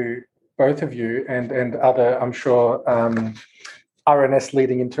to both of you and other, I'm sure, RNS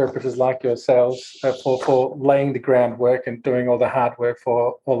leading interpreters like yourselves for laying the groundwork and doing all the hard work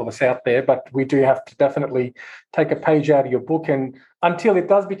for all of us out there. But we do have to definitely take a page out of your book, and until it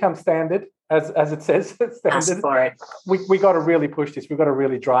does become standard, as it says, standard, ask for it. We got to really push this. We've got to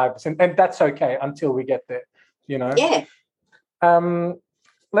really drive this, and that's okay until we get there. Yeah.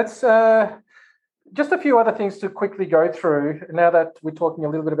 Let's just a few other things to quickly go through now that we're talking a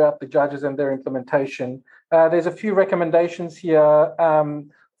little bit about the judges and their implementation. There's a few recommendations here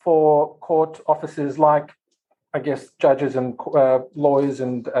for court officers like, I guess, judges and lawyers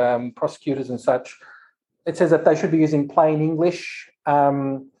and prosecutors and such. It says that they should be using plain English.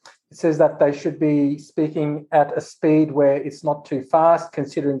 It says that they should be speaking at a speed where it's not too fast,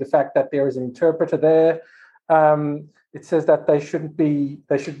 considering the fact that there is an interpreter there. It says that they should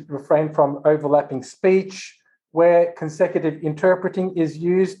refrain from overlapping speech. Where consecutive interpreting is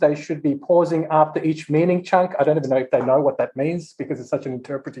used, they should be pausing after each meaning chunk. I don't even know if they know what that means because it's such an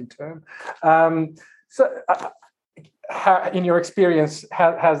interpreting term. In your experience,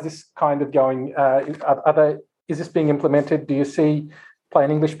 how's this kind of going? Is this being implemented? Do you see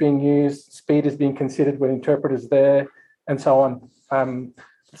plain English being used? Speed is being considered when interpreters there, and so on.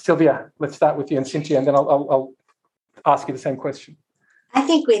 Sylvia, let's start with you, and Cynthia, and then I'll ask you the same question. I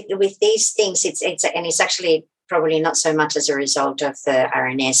think with these things, it's actually probably not so much as a result of the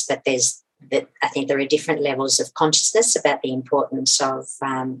RNS, but I think there are different levels of consciousness about the importance of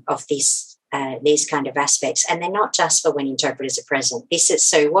these kind of aspects, and they're not just for when interpreters are present.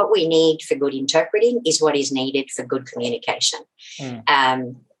 So what we need for good interpreting is what is needed for good communication.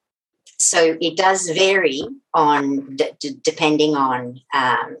 So it does vary on depending on.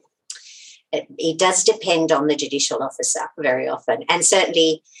 It does depend on the judicial officer very often, and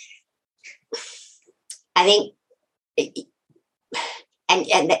certainly, I think,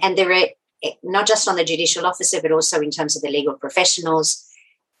 and there are not just on the judicial officer, but also in terms of the legal professionals.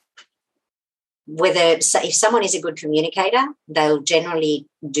 If someone is a good communicator, they'll generally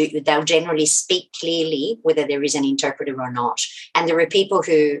speak clearly whether there is an interpreter or not. And there are people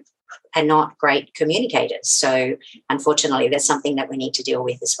who are not great communicators. So unfortunately, that's something that we need to deal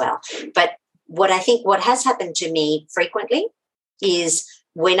with as well. But what has happened to me frequently is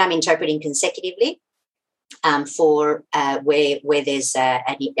when I'm interpreting consecutively, for where there's a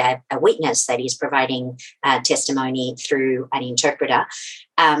witness that is providing testimony through an interpreter,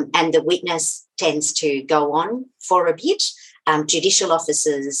 and the witness tends to go on for a bit. Judicial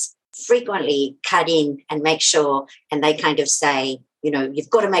officers frequently cut in and make sure, and they kind of say, you've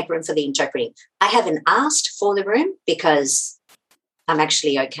got to make room for the interpreting. I haven't asked for the room because I'm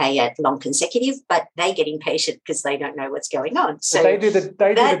actually okay at long consecutive, but they get impatient because they don't know what's going on. So they do the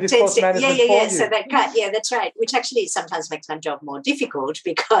discourse management for you. So they cut. Yeah, that's right. Which actually sometimes makes my job more difficult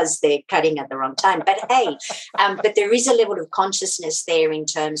because they're cutting at the wrong time. But hey, but there is a level of consciousness there in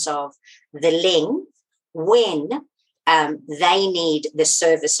terms of the length when they need the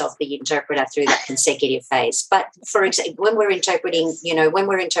service of the interpreter through that consecutive phase. But for example, when we're interpreting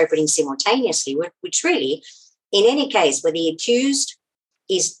simultaneously, which really, in any case, where the accused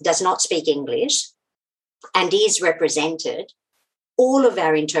does not speak English and is represented, all of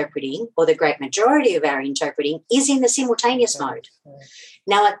our interpreting, or the great majority of our interpreting, is in the simultaneous mode.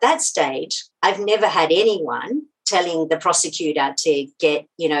 Now, at that stage, I've never had anyone telling the prosecutor to get,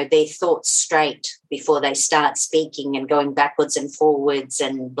 their thoughts straight before they start speaking and going backwards and forwards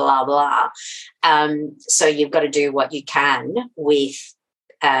and blah, blah. So you've got to do what you can with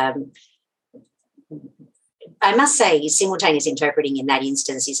I must say simultaneous interpreting in that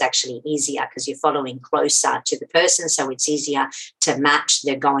instance is actually easier because you're following closer to the person, so it's easier to match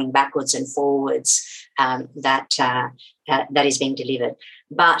the going backwards and forwards that is being delivered.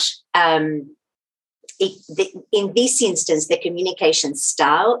 But in this instance, the communication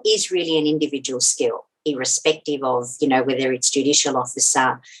style is really an individual skill, irrespective of, whether it's judicial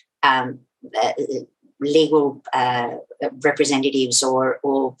officer, legal representatives or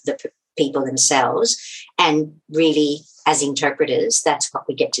the people themselves. And really, as interpreters, that's what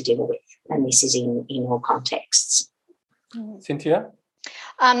we get to deal with. And this is in all contexts. Cynthia?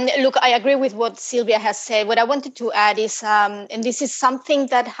 Look, I agree with what Sylvia has said. What I wanted to add is, and this is something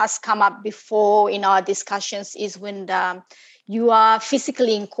that has come up before in our discussions, is when you are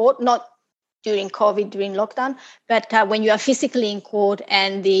physically in court, not during COVID, during lockdown, but when you are physically in court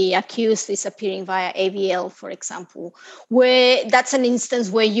and the accused is appearing via AVL, for example, where that's an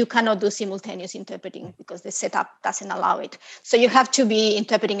instance where you cannot do simultaneous interpreting because the setup doesn't allow it. So you have to be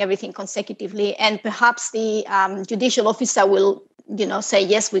interpreting everything consecutively, and perhaps the judicial officer will say,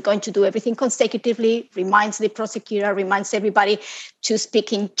 yes, we're going to do everything consecutively, reminds the prosecutor, reminds everybody to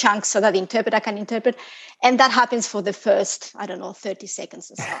speak in chunks so that the interpreter can interpret. And that happens for the first, 30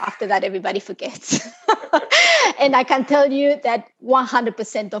 seconds or so. After that, everybody forgets. And I can tell you that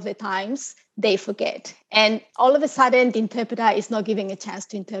 100% of the times they forget. And all of a sudden, the interpreter is not giving a chance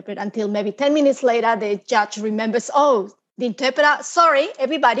to interpret until maybe 10 minutes later, the judge remembers, the interpreter, sorry,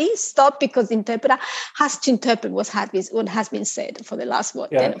 everybody, stop, because the interpreter has to interpret what has been said for the last,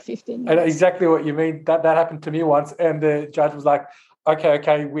 10 or 15 minutes. And exactly what you mean. That happened to me once, and the judge was like,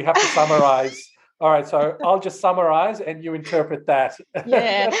 okay, we have to summarize. All right, so I'll just summarize and you interpret that.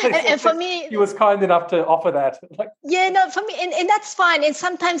 Yeah, and for me... He was kind enough to offer that. For me, and that's fine. And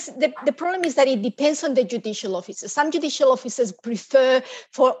sometimes the problem is that it depends on the judicial officers. Some judicial officers prefer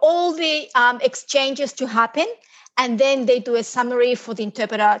for all the exchanges to happen, and then they do a summary for the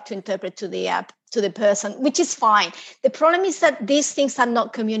interpreter to interpret to the person, which is fine. The problem is that these things are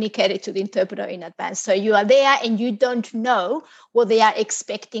not communicated to the interpreter in advance. So you are there and you don't know what they are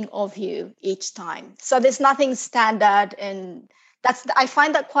expecting of you each time. So there's nothing standard, and I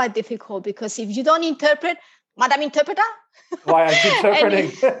find that quite difficult, because if you don't interpret, Madam Interpreter, why aren't you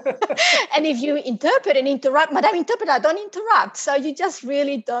interpreting? And if you interpret and interrupt, Madam Interpreter, don't interrupt. So you just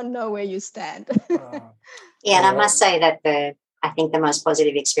really don't know where you stand. Yeah, and I must say that I think the most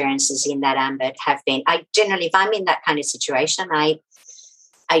positive experiences in that ambit have been, if I'm in that kind of situation,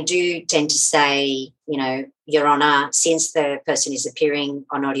 I do tend to say, Your Honour, since the person is appearing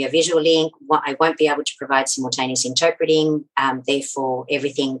on audiovisual link, I won't be able to provide simultaneous interpreting. Therefore,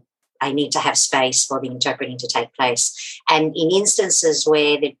 everything, I need to have space for the interpreting to take place. And in instances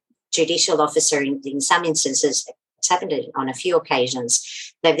where the judicial officer, in some instances, it's happened on a few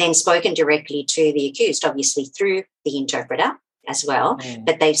occasions, they've then spoken directly to the accused, obviously through the interpreter as well,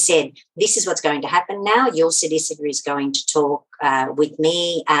 but they've said, this is what's going to happen now. Your solicitor is going to talk with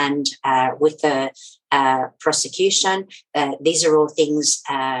me and with the prosecution. These are all things,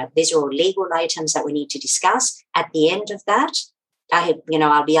 these are all legal items that we need to discuss. At the end of that,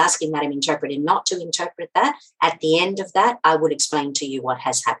 I'll be asking Madam Interpreter not to interpret that. At the end of that, I will explain to you what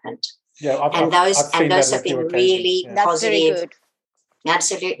has happened. Yeah, those have been really positive.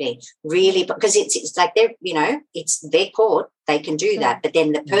 Absolutely. Really, because it's like they're, it's their court, they can do that. But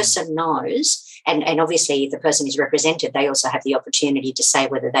then the person knows, and obviously if the person is represented, they also have the opportunity to say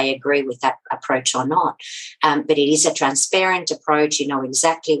whether they agree with that approach or not. But it is a transparent approach. You know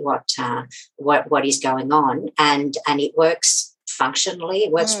exactly what is going on, and it works functionally.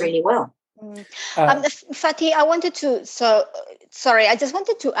 It works really well. Fatih, I just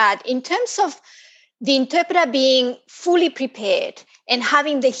wanted to add, in terms of the interpreter being fully prepared and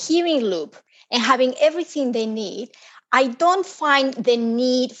having the hearing loop and having everything they need, I don't find the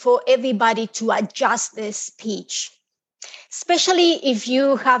need for everybody to adjust their speech, especially if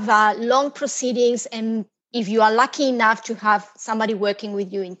you have long proceedings and if you are lucky enough to have somebody working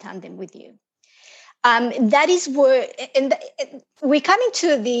with you in tandem with you. That is where, and we're coming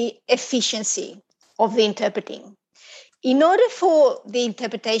to the efficiency of the interpreting. In order for the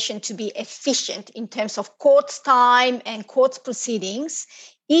interpretation to be efficient in terms of court's time and court's proceedings,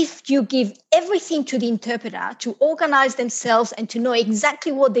 if you give everything to the interpreter to organize themselves and to know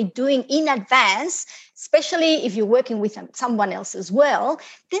exactly what they're doing in advance, especially if you're working with someone else as well,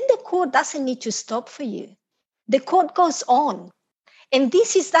 then the court doesn't need to stop for you. The court goes on. And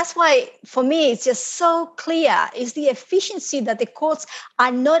that's why, for me, it's just so clear, is the efficiency that the courts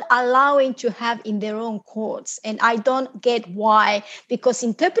are not allowing to have in their own courts. And I don't get why, because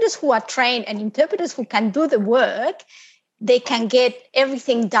interpreters who are trained and interpreters who can do the work, they can get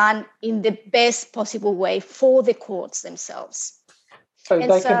everything done in the best possible way for the courts themselves.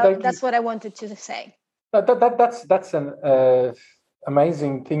 That's what I wanted to say. That's an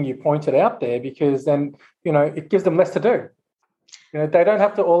amazing thing you pointed out there, because then, it gives them less to do. They don't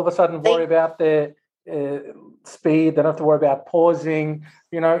have to all of a sudden worry about their speed. They don't have to worry about pausing.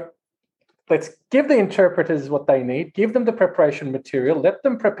 Let's give the interpreters what they need, give them the preparation material, let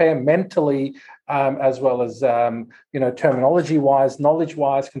them prepare mentally as well as, terminology-wise,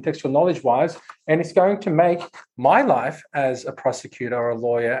 knowledge-wise, contextual knowledge-wise, and it's going to make my life as a prosecutor or a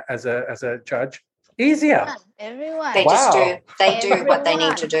lawyer, as a judge, easier. Everyone. They just do. They do what they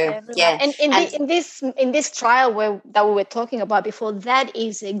need to do. Everyone. Yeah. And in this trial that we were talking about before, that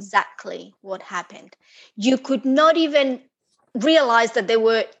is exactly what happened. You could not even realize that there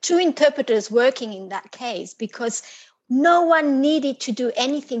were two interpreters working in that case, because no one needed to do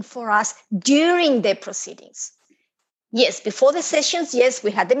anything for us during the proceedings. Yes, before the sessions, yes,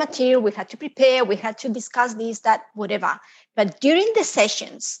 we had the material, we had to prepare, we had to discuss this, that, whatever. But during the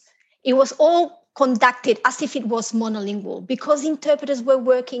sessions, it was all conducted as if it was monolingual, because interpreters were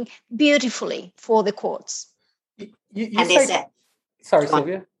working beautifully for the courts. Sorry,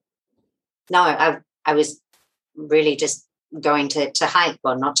 Sylvia. No, I was really just going to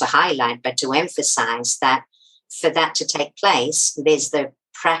not to highlight, but to emphasize that for that to take place, there's the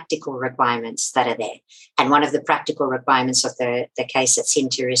practical requirements that are there. And one of the practical requirements of the case that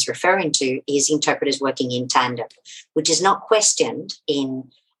Cynthia is referring to is interpreters working in tandem, which is not questioned in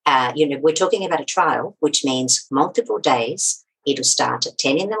we're talking about a trial, which means multiple days. It'll start at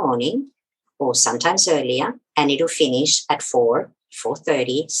 10 in the morning or sometimes earlier, and it'll finish at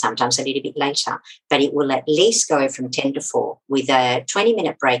 4:30, sometimes a little bit later. But it will at least go from 10 to 4 with a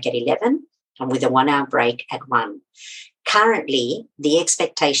 20-minute break at 11 and with a 1-hour break at 1. Currently, the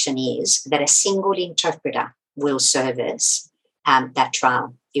expectation is that a single interpreter will service that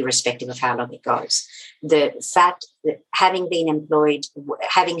trial, irrespective of how long it goes. The fact that having been employed,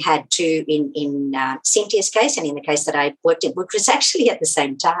 having had two in Cynthia's case and in the case that I worked in, which was actually at the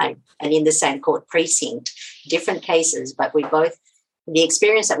same time and in the same court precinct, different cases, but the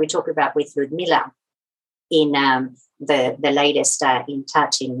experience that we talk about with Ludmilla in the latest In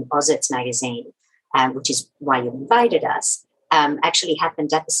Touch in Ozit's magazine, which is why you invited us, actually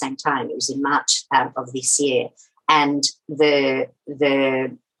happened at the same time. It was in March of this year. And the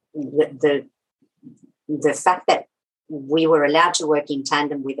fact that we were allowed to work in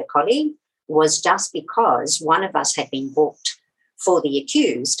tandem with a colleague was just because one of us had been booked for the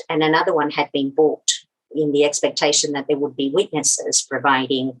accused and another one had been booked in the expectation that there would be witnesses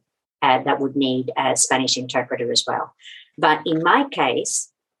providing that would need a Spanish interpreter as well. But in my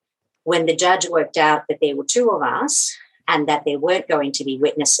case, when the judge worked out that there were two of us and that there weren't going to be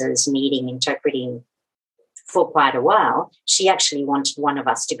witnesses needing interpreting for quite a while, she actually wanted one of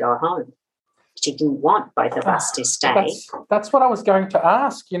us to go home. She didn't want both of us to stay. That's what I was going to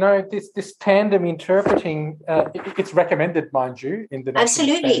ask. This tandem interpreting, it's recommended, mind you, in the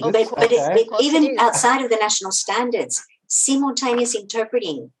absolutely, but even outside of the national standards, simultaneous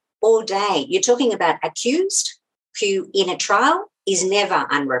interpreting all day. You're talking about accused who, in a trial, is never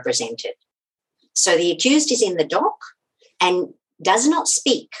unrepresented. So the accused is in the dock and does not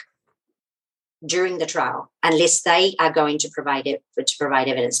speak during the trial unless they are going to provide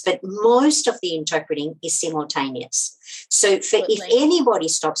evidence. But most of the interpreting is simultaneous. So if anybody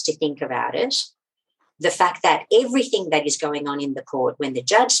stops to think about it, the fact that everything that is going on in the court, when the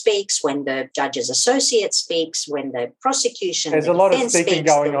judge speaks, when the judge's associate speaks, when the prosecution, there's a lot of speaking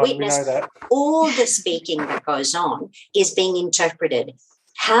going on, witness, we know that. All the speaking that goes on is being interpreted.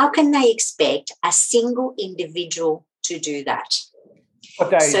 How can they expect a single individual to do that? For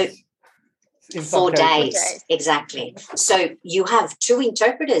days. So, 4 days, exactly. So you have 2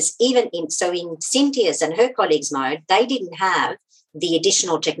 interpreters, in Cynthia's and her colleagues' mode, they didn't have the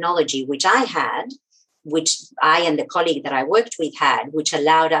additional technology which I had, which I and the colleague that I worked with had, which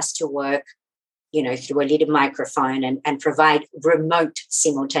allowed us to work, through a little microphone and provide remote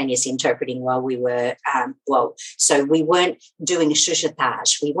simultaneous interpreting while we were, so we weren't doing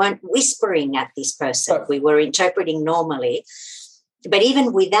chuchotage. We weren't whispering at this person. We were interpreting normally. But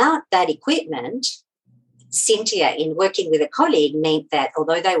even without that equipment, Cynthia, in working with a colleague, meant that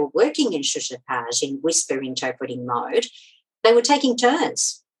although they were working in chuchotage, in whisper interpreting mode, they were taking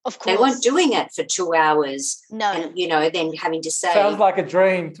turns. Of course. They weren't doing it for 2 hours. No. And, then having to say... Sounds like a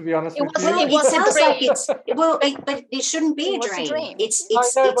dream, to be honest with you. It sounds like it's... Well, but it shouldn't be a dream. It's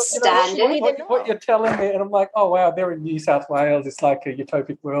standard. What you're telling me, and I'm like, oh, wow, they're in New South Wales. It's like a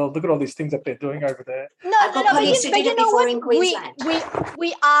utopic world. Look at all these things that they're doing over there. I've got colleagues who did it before in Queensland.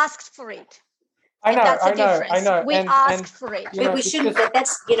 We asked for it. I know. We asked for it. But we shouldn't.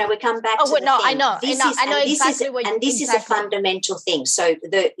 That's we come back to the thing. I know exactly what. And this is a fundamental thing. So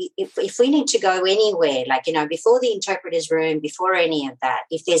if we need to go anywhere, before the interpreter's room, before any of that,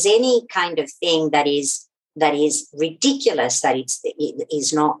 if there's any kind of thing that is ridiculous, that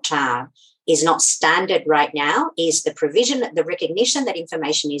is not standard right now, is the provision, the recognition that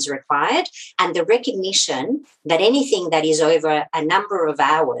information is required, and the recognition that anything that is over a number of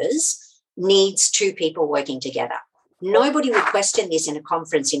hours needs 2 people working together. Nobody would question this in a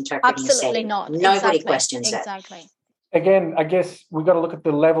conference interpreting setting. Absolutely not. Nobody questions it. Exactly. Again, I guess we've got to look at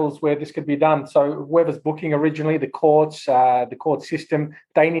the levels where this could be done. So whoever's booking originally, the courts, the court system,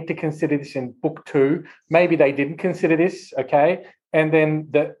 they need to consider this in book 2. Maybe they didn't consider this, okay? And then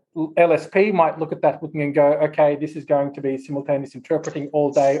the LSP might look at that booking and go, okay, this is going to be simultaneous interpreting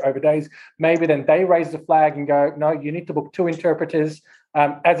all day over days. Maybe then they raise the flag and go, no, you need to book 2 interpreters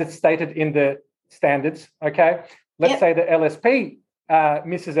as it's stated in the standards, okay? Let's say the LSP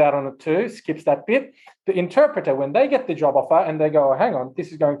misses out on it too, skips that bit. The interpreter, when they get the job offer and they go, oh, hang on,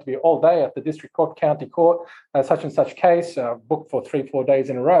 this is going to be all day at the district court, county court, such and such case, booked for 3-4 days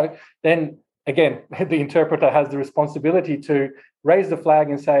in a row, then again, the interpreter has the responsibility to raise the flag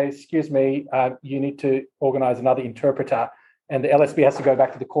and say, excuse me, you need to organise another interpreter, and the LSP has to go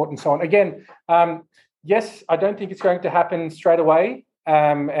back to the court and so on. Again, yes, I don't think it's going to happen straight away.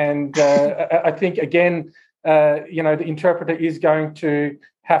 I think, again, the interpreter is going to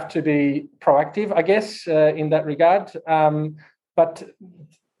have to be proactive, I guess, in that regard. But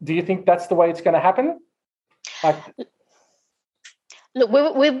do you think that's the way it's going to happen? Look,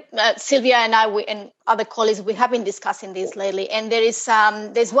 we Sylvia and I and other colleagues, we have been discussing this lately. And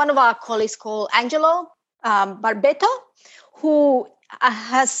there's one of our colleagues called Angelo Barbetto, who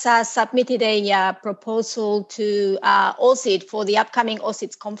has submitted a proposal to AUSIT for the upcoming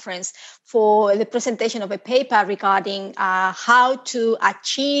AUSIT conference for the presentation of a paper regarding how to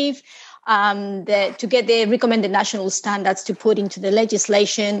achieve to get the recommended national standards to put into the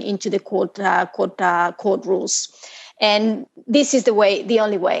legislation, into the court rules. And this is the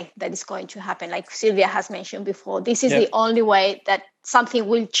only way that is going to happen. Like Sylvia has mentioned before, this is the only way that something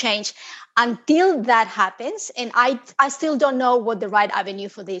will change. Until that happens, and I still don't know what the right avenue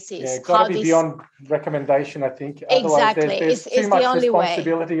for this is. Yeah, it's got to be beyond recommendation, I think. Exactly. Otherwise, there's too much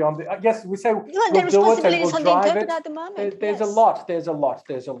responsibility on the... Yes, we say we'll the responsibility is on the interpreter at the moment. There's a lot.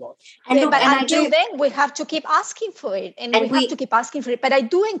 But until then, we have to keep asking for it. But I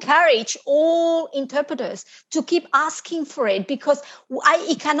do encourage all interpreters to keep asking for it, because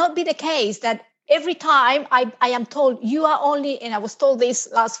it cannot be the case that every time I am told you are only, and I was told this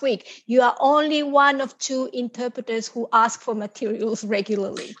last week, you are only one of 2 interpreters who ask for materials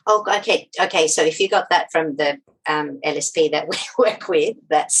regularly. Oh, okay. So if you got that from the LSP that we work with,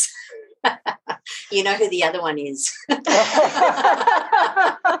 that's you know who the other one is.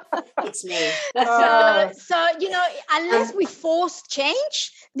 It's me. So unless we force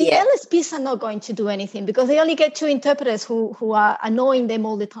change, the LSPs are not going to do anything, because they only get 2 interpreters who are annoying them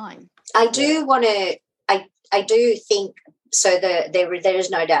all the time. I do want to. I do think so. There is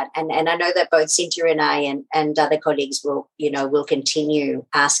no doubt, and I know that both Cynthia and I and other colleagues will continue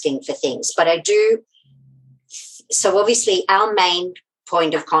asking for things. But I do. So obviously, our main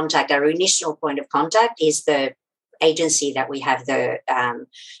point of contact, our initial point of contact is the agency that we have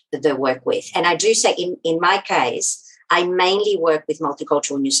the work with. And I do say in my case, I mainly work with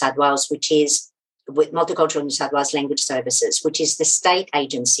Multicultural New South Wales, which is with Multicultural New South Wales Language Services, which is the state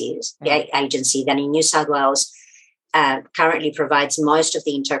agency that in New South Wales currently provides most of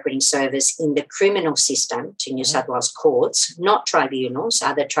the interpreting service in the criminal system to New South Wales courts, not tribunals.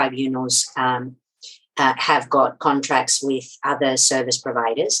 Other tribunals have got contracts with other service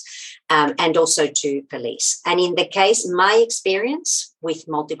providers, and also to police. And in the case, my experience with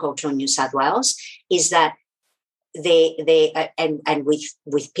Multicultural New South Wales is that and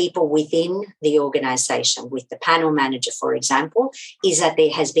with people within the organisation, with the panel manager, for example, is that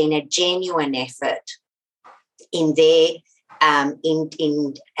there has been a genuine effort in their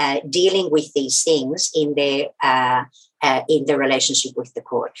in dealing with these things in the relationship with the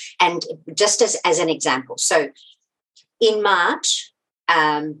court. And just as an example, so in March,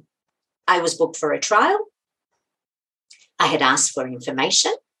 I was booked for a trial. I had asked for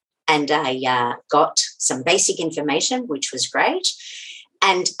information, and I got some basic information, which was great.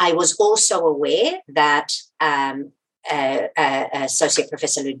 And I was also aware that Associate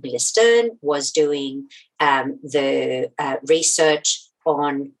Professor Ludmilla Stern was doing the research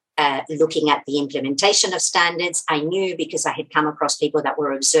on looking at the implementation of standards. I knew because I had come across people that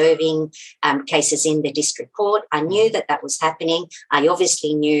were observing cases in the district court. I knew that was happening. I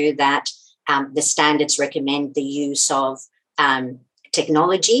obviously knew that the standards recommend the use of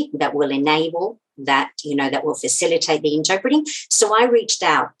technology that will enable that, that will facilitate the interpreting. So I reached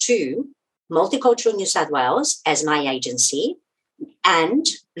out to Multicultural New South Wales as my agency, and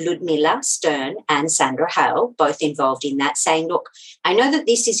Ludmilla Stern and Sandra Hale, both involved in that, saying, look, I know that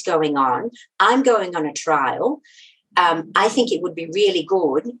this is going on. I'm going on a trial. I think it would be really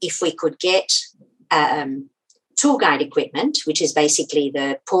good if we could get tour guide equipment, which is basically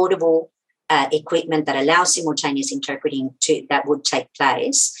the portable equipment that allows simultaneous interpreting that would take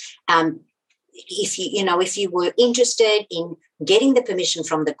place. If you were interested in getting the permission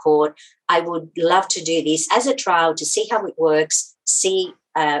from the court, I would love to do this as a trial to see how it works, see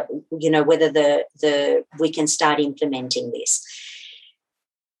whether we can start implementing this.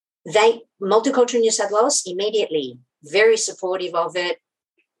 Multicultural New South Wales immediately very supportive of it.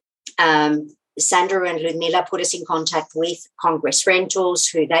 Sandra and Ludmilla put us in contact with Congress Rentals,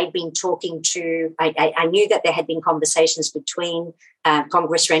 who they'd been talking to. I knew that there had been conversations between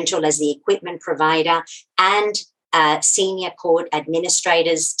Congress Rental as the equipment provider and senior court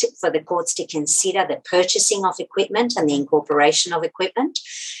administrators for the courts to consider the purchasing of equipment and the incorporation of equipment.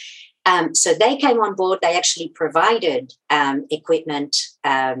 So they came on board. They actually provided equipment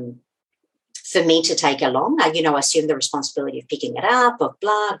for me to take along. I assumed the responsibility of picking it up, of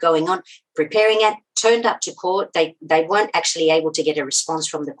going on, preparing it, turned up to court. They weren't actually able to get a response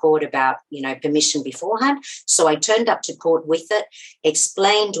from the court about, permission beforehand. So I turned up to court with it,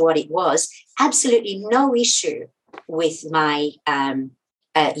 explained what it was. Absolutely no issue with my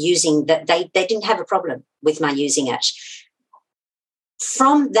using that. They didn't have a problem with my using it.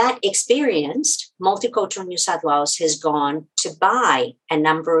 From that experience, Multicultural New South Wales has gone to buy a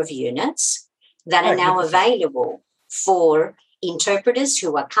number of units that are now available for interpreters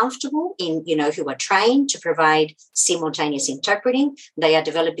who are comfortable in, who are trained to provide simultaneous interpreting. They are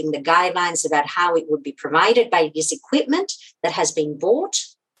developing the guidelines about how it would be provided by this equipment that has been bought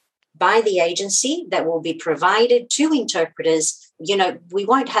by the agency that will be provided to interpreters. We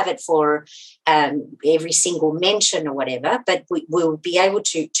won't have it for every single mention or whatever, but we'll be able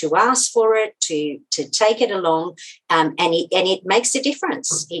to ask for it, to take it along, and it makes a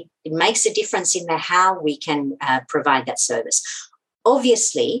difference. It makes a difference in how we can provide that service.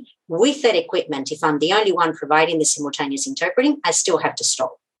 Obviously, with that equipment, if I'm the only one providing the simultaneous interpreting, I still have to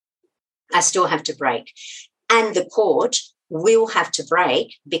stop. I still have to break. And the court will have to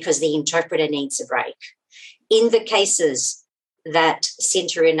break because the interpreter needs a break. In the cases that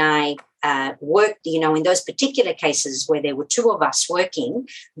Cynthia and I worked, in those particular cases where there were two of us working,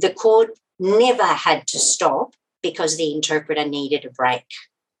 the court never had to stop because the interpreter needed a break.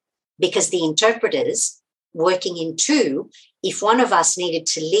 Because the interpreters working in two, if one of us needed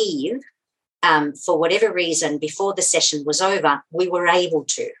to leave for whatever reason before the session was over, we were able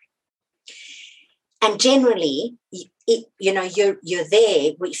to. And generally, you're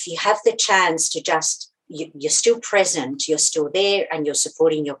there. If you have the chance to just, you're still present, you're still there and you're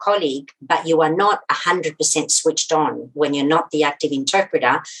supporting your colleague, but you are not 100% switched on when you're not the active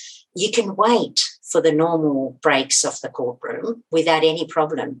interpreter, you can wait for the normal breaks of the courtroom without any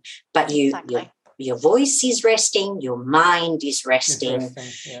problem. But your voice is resting, your mind is resting.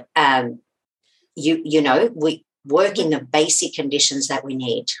 work in the basic conditions that we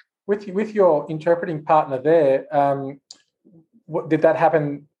need. With your interpreting partner there, did that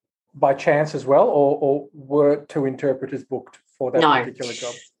happen by chance as well, or were 2 interpreters booked for that particular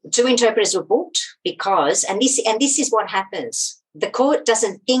job? 2 interpreters were booked because, and this is what happens. The court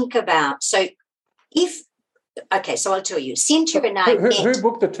doesn't think about, so I'll tell you, Cynthia and I who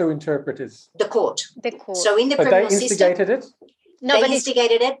booked the 2 interpreters? The court. The court. So in the criminal system. They instigated it? No, they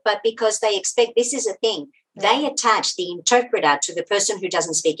instigated it, but because they expect, this is a thing, they attach the interpreter to the person who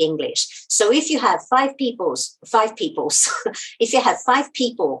doesn't speak English. So if you have 5 people, if you have 5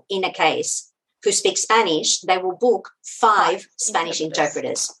 people in a case who speak Spanish, they will book 5 Spanish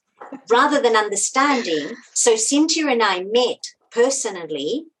interpreters. Rather than understanding, so Cynthia and I met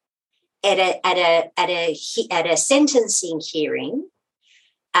personally at a sentencing hearing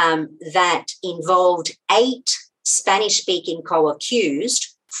that involved 8 Spanish-speaking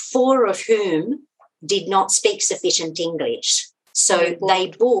co-accused, 4 of whom did not speak sufficient English. So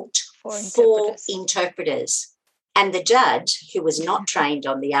they booked 4 interpreters. And the judge, who was not trained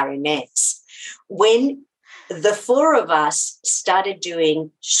on the RMS, when the 4 of us started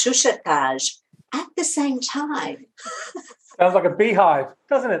doing chuchotage at the same time. Sounds like a beehive,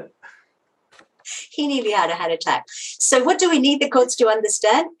 doesn't it? He nearly had a heart attack. So what do we need the courts to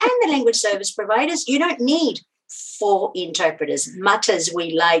understand? And the language service providers, you don't need 4 interpreters, much as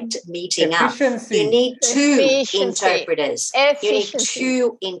we liked meeting up. You need 2 interpreters. You need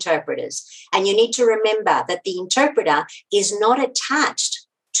 2 interpreters. And you need to remember that the interpreter is not attached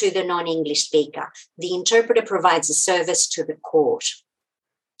to the non-English speaker. The interpreter provides a service to the court.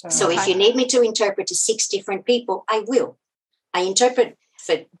 So if you need me to interpret to 6 different people, I will. I interpret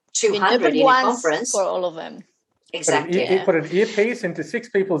for 200 in a conference. For all of them. Exactly. Put an earpiece into 6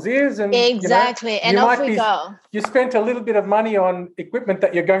 people's ears, and exactly, and off we go. You spent a little bit of money on equipment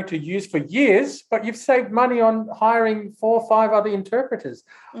that you're going to use for years, but you've saved money on hiring 4 or 5 other interpreters.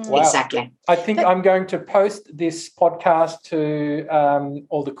 Wow. Exactly. I think I'm going to post this podcast to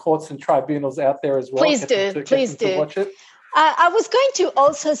all the courts and tribunals out there as well. Please do. To watch it. I was going to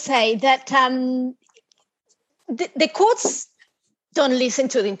also say that the courts don't listen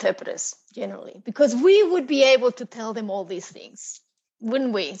to the interpreters generally, because we would be able to tell them all these things,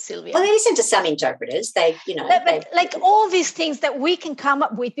 wouldn't we, Sylvia? Well, they listen to some interpreters. But like all these things that we can come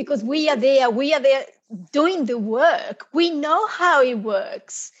up with, because we are there doing the work. We know how it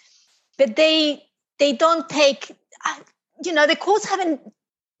works, but they don't take. The courts haven't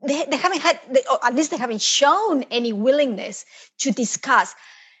had, or at least they haven't shown any willingness to discuss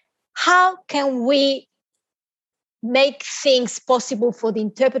how can we make things possible for the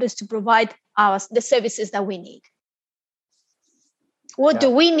interpreters to provide the services that we need. What do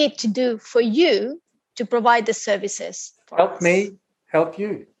we need to do for you to provide the services? Help me, help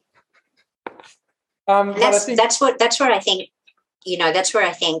you. That's where I think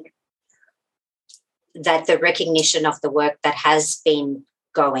that the recognition of the work that has been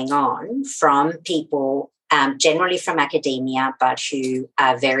going on from people, generally from academia, but who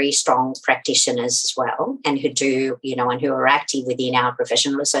are very strong practitioners as well, and who do, and who are active within our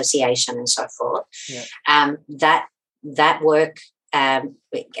professional association and so forth. Yeah. That work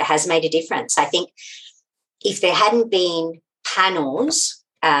has made a difference. I think if there hadn't been panels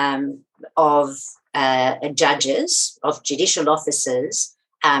of judges, of judicial officers,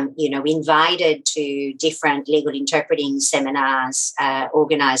 invited to different legal interpreting seminars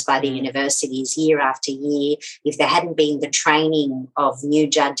organised by the universities year after year, if there hadn't been the training of new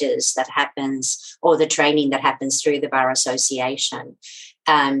judges that happens, or the training that happens through the Bar Association,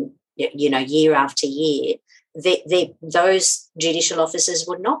 year after year, those judicial officers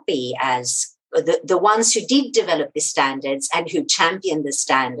would not be as the ones who did develop the standards and who championed the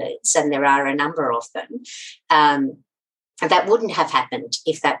standards, and there are a number of them. That wouldn't have happened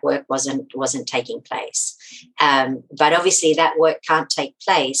if that work wasn't taking place. But obviously that work can't take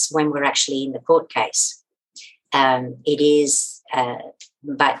place when we're actually in the court case. It is,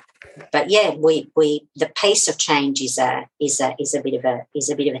 but yeah, we the pace of change is a bit of a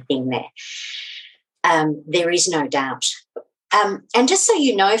thing there. There is no doubt. And just so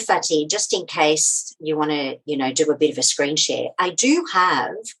you know, Fatih, just in case you want to, do a bit of a screen share, I do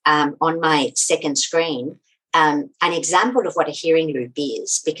have on my second screen an example of what a hearing loop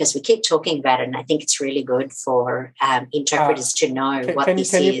is, because we keep talking about it, and I think it's really good for interpreters to know what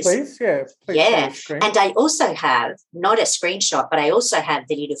this is. Can you please? Yeah. And I also have, not a screenshot, but I also have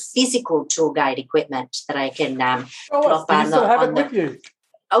the little physical tour guide equipment that I can plop on. You still have it with you?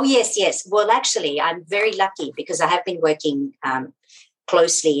 Oh, yes. Well, actually, I'm very lucky because I have been working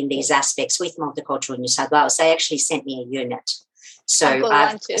closely in these aspects with Multicultural New South Wales. They actually sent me a unit.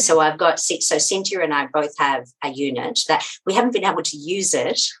 So I've got 6. So Cynthia and I both have a unit that we haven't been able to use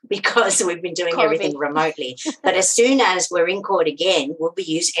it because we've been doing everything remotely. But as soon as we're in court again, we'll be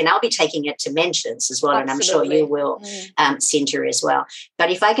using, and I'll be taking it to mentions as well. Absolutely. And I'm sure you will, Cynthia, as well.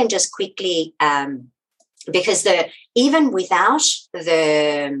 But if I can just quickly, because even without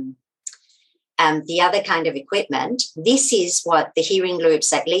the other kind of equipment, this is what the hearing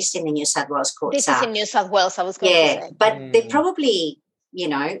loops, at least in the New South Wales courts, this is in New South Wales, I was going to say. But they're probably,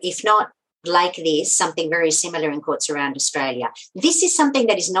 if not like this, something very similar in courts around Australia. This is something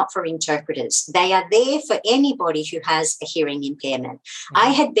that is not for interpreters. They are there for anybody who has a hearing impairment. I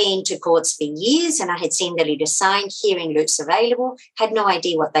had been to courts for years and I had seen the little sign, hearing loops available, had no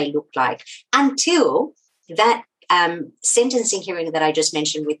idea what they looked like until that sentencing hearing that I just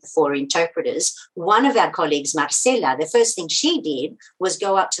mentioned with the 4 interpreters. One of our colleagues, Marcela, the first thing she did was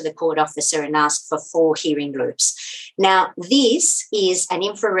go up to the court officer and ask for 4 hearing loops. Now, this is an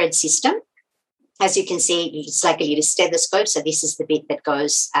infrared system. As you can see, it's like a little stethoscope. So this is the bit that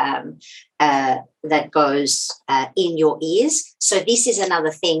goes in your ears. So this is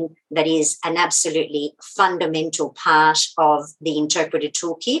another thing that is an absolutely fundamental part of the interpreter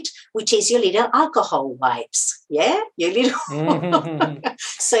toolkit, which is your little alcohol wipes. Yeah, your little.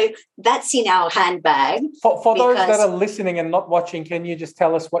 So that's in our handbag. For those that are listening and not watching, can you just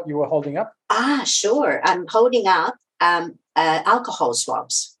tell us what you were holding up? Sure. I'm holding up alcohol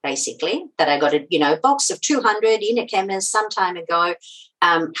swabs, basically, that I got a box of 200 in a chemist some time ago.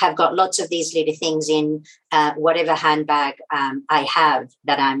 Have got lots of these little things in whatever handbag I have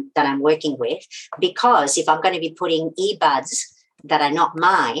that I'm working with, because if I'm going to be putting earbuds that are not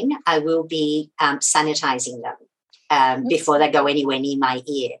mine, I will be sanitizing them before they go anywhere near my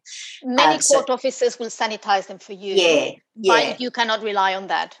ear. Many court officers will sanitize them for you. Yeah. But you cannot rely on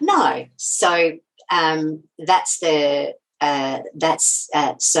that. No. So that's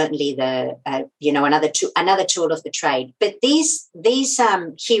certainly the another tool of the trade. But these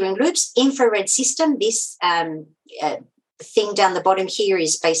hearing loops, infrared system, this thing down the bottom here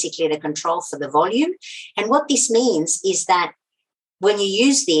is basically the control for the volume. And what this means is that when you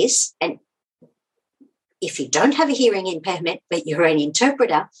use this, and if you don't have a hearing impairment but you're an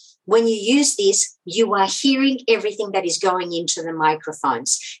interpreter, when you use this, you are hearing everything that is going into the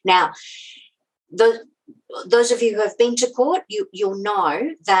microphones. Now, those of you who have been to court, you'll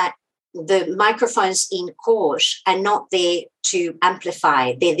know that the microphones in court are not there to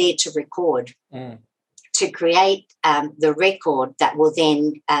amplify. They're there to record, to create the record that will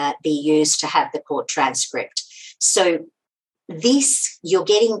then be used to have the court transcript. So this, you're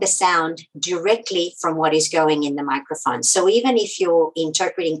getting the sound directly from what is going in the microphone. So even if you're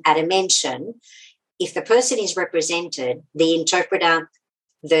interpreting at a mention, if the person is represented, the interpreter,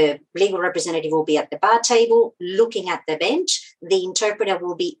 the legal representative will be at the bar table looking at the bench. The interpreter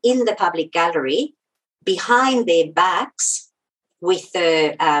will be in the public gallery behind their backs with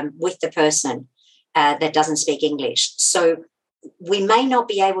the person that doesn't speak English. So we may not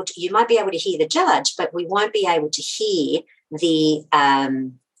be able to, you might be able to hear the judge, but we won't be able to hear the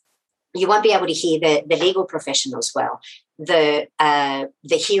legal professionals well. The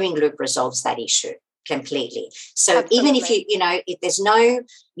hearing loop resolves that issue completely. So absolutely. Even if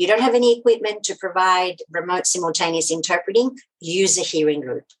you don't have any equipment to provide remote simultaneous interpreting, use a hearing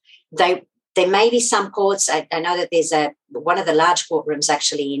loop. There may be some courts. I know that there's one of the large courtrooms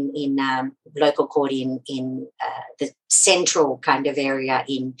actually in local court in the central kind of area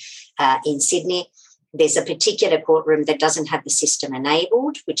in Sydney. There's a particular courtroom that doesn't have the system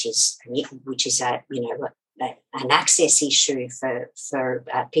enabled, which is an access issue for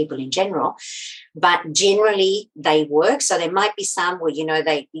people in general, but generally they work. So there might be some where you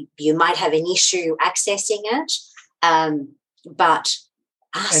might have an issue accessing it, but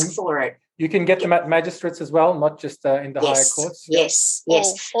ask for it. You can get them at magistrates as well, not just in the higher courts. Yes.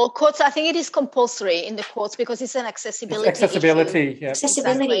 All courts. I think it is compulsory in the courts because it's an accessibility issue.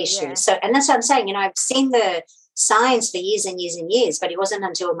 Accessibility issue. Yeah. So, and that's what I'm saying. I've seen the signs for years and years and years, but it wasn't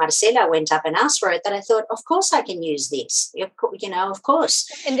until Marcela went up and asked for it that I thought, of course I can use this. Of course.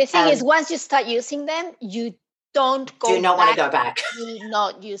 And the thing is, once you start using them, you don't go do not want to go back. You're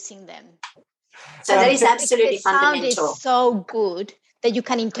not using them. So that is absolutely fundamental. The sound is so good that you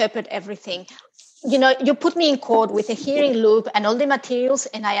can interpret everything. You put me in court with a hearing loop and all the materials,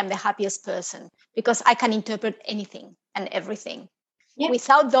 and I am the happiest person because I can interpret anything and everything. Yep.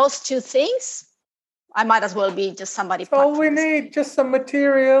 Without those two things, I might as well be just somebody. All we need, just some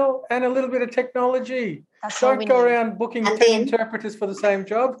material and a little bit of technology. Don't go around booking 10 interpreters for the same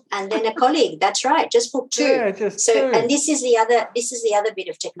job. And then a colleague. That's right. Just book 2. Yeah, just 2. And this is the other bit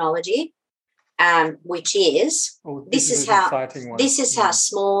of technology. which is this is how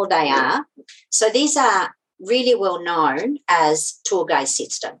small they are. So these are really well known as tour guide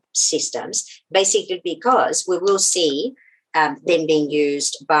systems, basically because we will see them being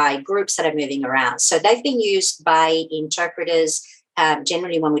used by groups that are moving around. So they've been used by interpreters.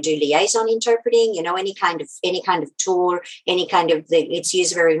 Generally, when we do liaison interpreting, any kind of tour, it's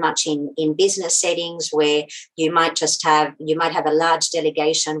used very much in business settings where you might have a large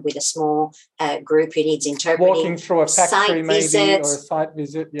delegation with a small group who needs interpreting. Walking through a factory maybe, or a site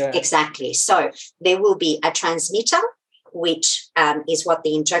visit, yeah. Exactly. So there will be a transmitter, which is what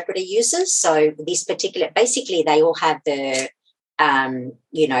the interpreter uses. So this particular, basically, they all have the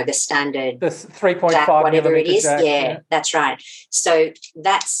the standard, the 3.5 jack, whatever it is. Jack, yeah, that's right. So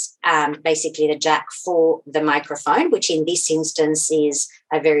that's basically the jack for the microphone, which in this instance is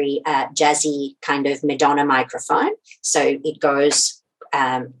a very jazzy kind of Madonna microphone. So it goes,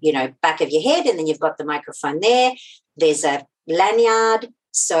 back of your head, and then you've got the microphone there. There's a lanyard,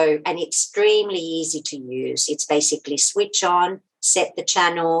 and extremely easy to use. It's basically switch on, set the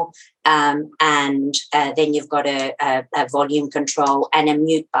channel, and then you've got a volume control and a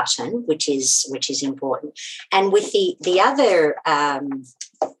mute button, which is important. And with the other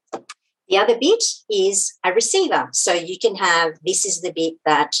bit is a receiver. So you can have, this is the bit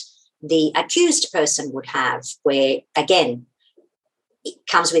that the accused person would have, where again it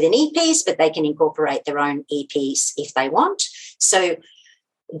comes with an earpiece, but they can incorporate their own earpiece if they want. So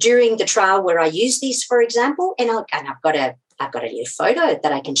during the trial where I use this, for example, and I've got a little photo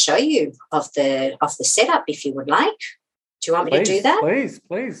that I can show you of the setup if you would like. Do you want me to do that? Please.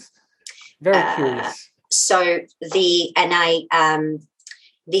 Very curious. So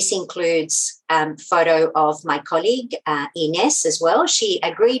this includes photo of my colleague Ines as well. She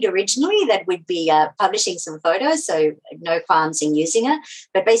agreed originally that we'd be publishing some photos, so no qualms in using it.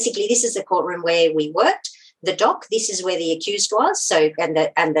 But basically, this is the courtroom where we worked. The dock. This is where the accused was. So and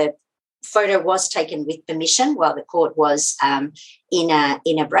the photo was taken with permission while the court was in a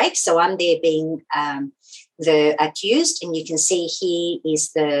break. So I'm there being the accused, and you can see here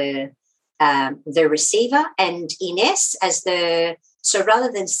is the receiver and Ines as so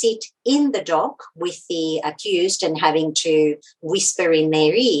rather than sit in the dock with the accused and having to whisper in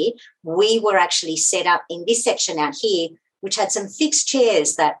their ear, we were actually set up in this section out here, which had some fixed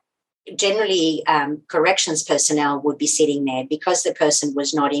chairs that generally corrections personnel would be sitting there. Because the person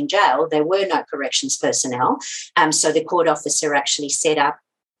was not in jail, there were no corrections personnel. So the court officer actually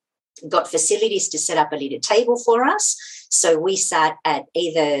got facilities to set up a little table for us. So we sat at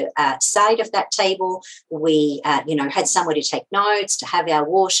either side of that table. We, had somewhere to take notes, to have our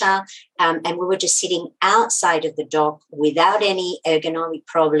water, and we were just sitting outside of the dock without any ergonomic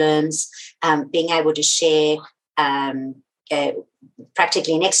problems, being able to share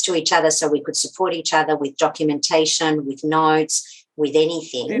practically next to each other so we could support each other with documentation, with notes, with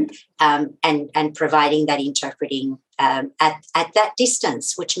anything, and providing that interpreting at that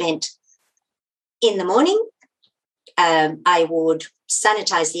distance, which meant in the morning I would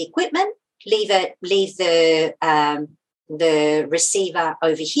sanitize the equipment, leave the receiver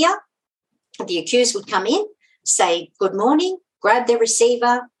over here. The accused would come in, say good morning, grab the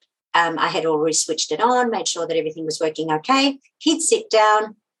receiver. I had already switched it on, made sure that everything was working okay. He'd sit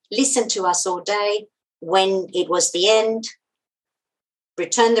down, listen to us all day. When it was the end,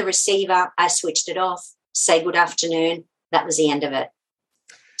 return the receiver, I switched it off, say good afternoon. That was the end of it.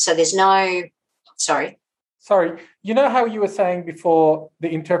 So there's no, sorry. You know how you were saying before the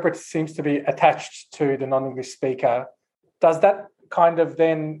interpreter seems to be attached to the non-English speaker? Does that kind of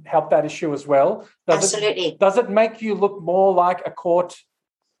then help that issue as well? Absolutely. Does it make you look more like a court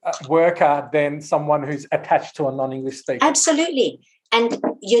worker than someone who's attached to a non-English speaker? Absolutely. And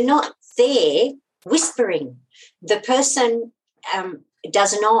you're not there whispering. The person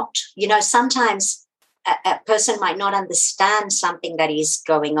does not, sometimes a person might not understand something that is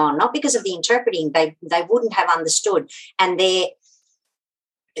going on, not because of the interpreting, they wouldn't have understood. And their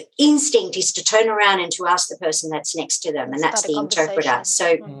instinct is to turn around and to ask the person that's next to them, and that's the interpreter.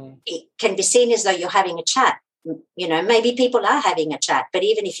 So it can be seen as though you're having a chat. Maybe people are having a chat, but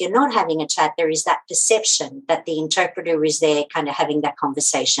even if you're not having a chat, there is that perception that the interpreter is there kind of having that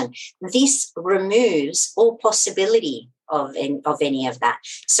conversation. This removes all possibility of any of that.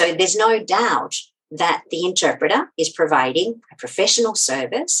 So there's no doubt that the interpreter is providing a professional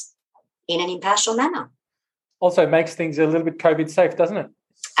service in an impartial manner. Also makes things a little bit COVID safe, doesn't it?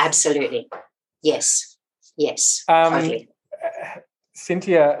 Absolutely. Yes, totally.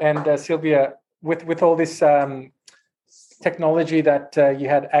 Cynthia and Sylvia, with all this technology that you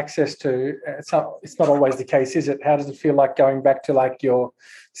had access to, it's not always the case, is it? How does it feel like going back to like your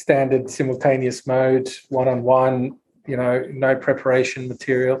standard simultaneous mode, one-on-one, no preparation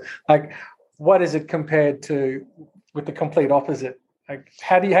material? Like, what is it compared to with the complete opposite? Like,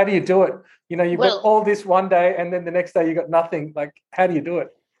 how do you do it? You've got all this one day and then the next day you got nothing. Like, how do you do it?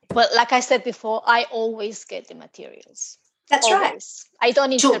 Well, like I said before, I always get the materials. That's always. Right. I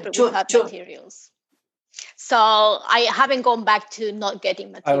don't interpret without materials. So I haven't gone back to not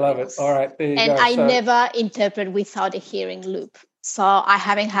getting materials. I love it. All right, there you go. And I So, never interpret without a hearing loop. So I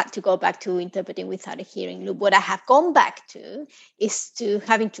haven't had to go back to interpreting without a hearing loop. What I have gone back to is to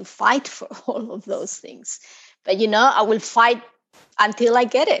having to fight for all of those things. But, I will fight until I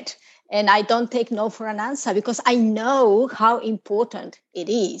get it. And I don't take no for an answer because I know how important it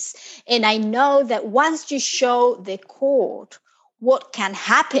is. And I know that once you show the court what can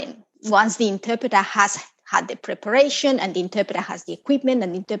happen once the interpreter has had the preparation and the interpreter has the equipment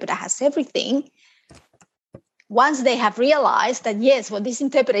and the interpreter has everything, once they have realized that, yes, what this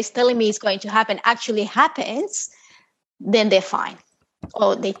interpreter is telling me is going to happen actually happens, then they're fine,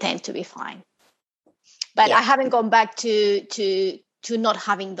 or they tend to be fine. But I haven't gone back to not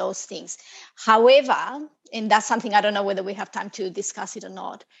having those things. However, and that's something I don't know whether we have time to discuss it or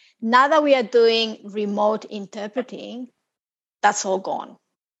not, now that we are doing remote interpreting, that's all gone.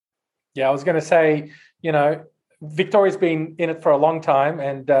 Yeah, I was going to say, Victoria's been in it for a long time,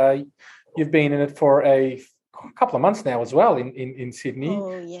 and you've been in it for a couple of months now as well in Sydney.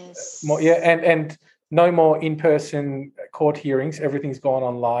 Oh, yes. And no more in-person court hearings. Everything's gone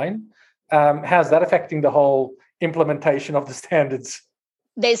online. How's that affecting the whole implementation of the standards?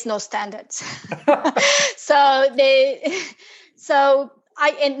 There's no standards.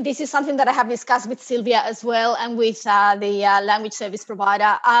 And this is something that I have discussed with Sylvia as well and with the language service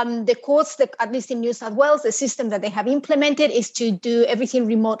provider. The courts, at least in New South Wales, the system that they have implemented is to do everything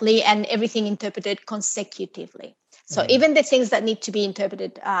remotely and everything interpreted consecutively. So even the things that need to be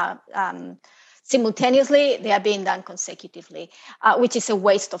interpreted simultaneously, they are being done consecutively, which is a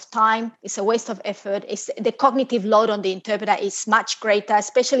waste of time. It's a waste of effort. The cognitive load on the interpreter is much greater,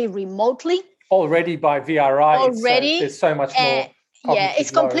 especially remotely. Already by VRI, there's so much more. Yeah, it's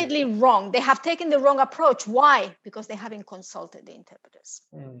completely wrong. They have taken the wrong approach. Why? Because they haven't consulted the interpreters.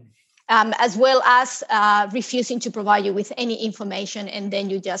 As well as refusing to provide you with any information, and then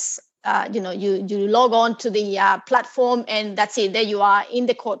you just you log on to the platform, and that's it. There you are in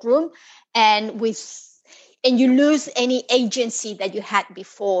the courtroom, and you lose any agency that you had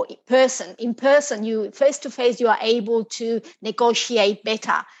before. In person, you face to face, you are able to negotiate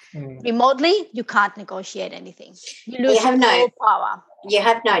better. Remotely, you can't negotiate anything. You lose no power. You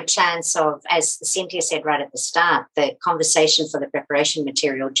have no chance of, as Cynthia said right at the start, the conversation for the preparation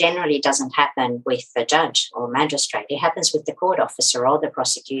material generally doesn't happen with the judge or magistrate. It happens with the court officer or the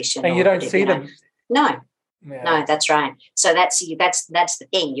prosecution. And you don't see them? No. Yeah. No, that's right. So that's the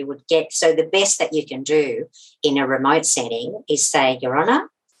thing you would get. So the best that you can do in a remote setting is say, Your Honour,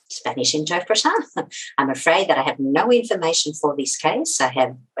 Spanish interpreter, I'm afraid that I have no information for this case. I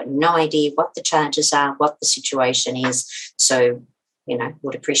have no idea what the charges are, what the situation is. So,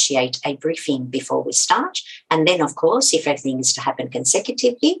 would appreciate a briefing before we start. And then, of course, if everything is to happen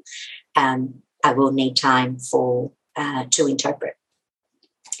consecutively, I will need time to interpret.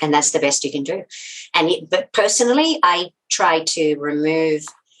 And that's the best you can do. But personally, I try to remove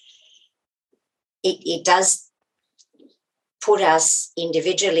it does put us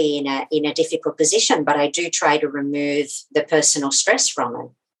individually in a difficult position, but I do try to remove the personal stress from it.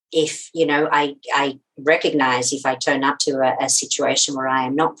 If, I recognize if I turn up to a situation where I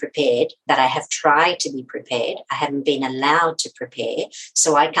am not prepared, that I have tried to be prepared, I haven't been allowed to prepare,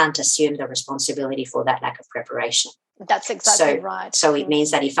 so I can't assume the responsibility for that lack of preparation. That's exactly right. So it means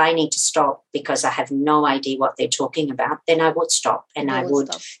that if I need to stop because I have no idea what they're talking about, then I would stop and I would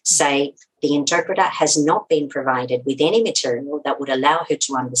say the interpreter has not been provided with any material that would allow her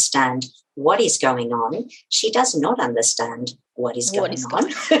to understand what is going on. She does not understand what is going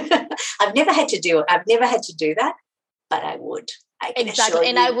on. I've never had to do that, but I would. Exactly,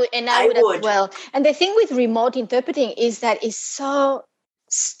 and I would as well. And the thing with remote interpreting is that it's so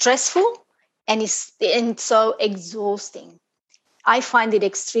stressful and so exhausting. I find it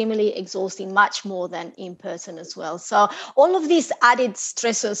extremely exhausting, much more than in person as well. So all of these added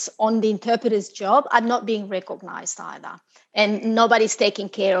stresses on the interpreter's job are not being recognized either, and nobody's taking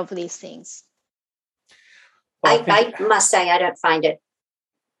care of these things. Well, I must say I don't find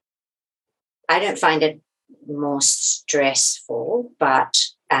it more stressful, but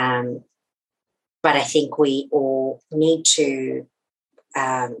I think we all need to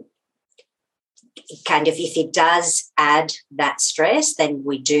if it does add that stress, then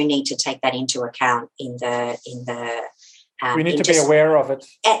we do need to take that into account in the we need to be aware of it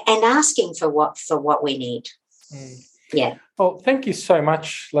and asking for what we need. Yeah. Well, thank you so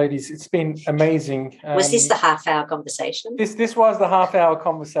much, ladies. It's been amazing. Was this the half-hour conversation? This was the half-hour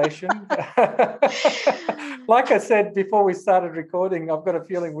conversation. Like I said before we started recording, I've got a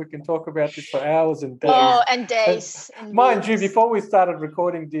feeling we can talk about this for hours and days. Oh, and days. And mind you, before we started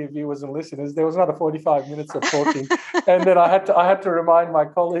recording, dear viewers and listeners, there was another 45 minutes of talking, and then I had to remind my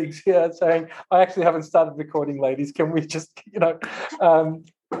colleagues here, saying, "I actually haven't started recording, ladies. Can we just,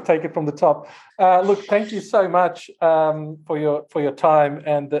 take it from the top?" Look, thank you so much for your time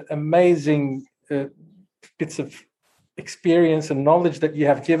and the amazing bits of experience and knowledge that you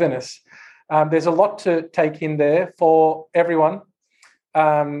have given us. There's a lot to take in there for everyone,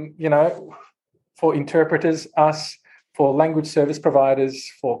 for interpreters, us, for language service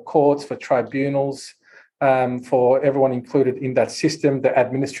providers, for courts, for tribunals, for everyone included in that system, the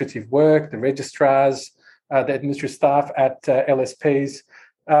administrative work, the registrars, the administrative staff at LSPs.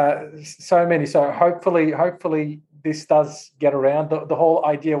 So many. So hopefully this does get around. The whole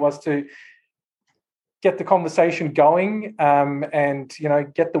idea was to get the conversation going and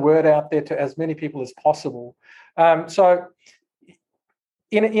get the word out there to as many people as possible. So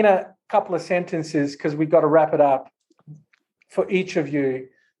in a couple of sentences, because we've got to wrap it up, for each of you,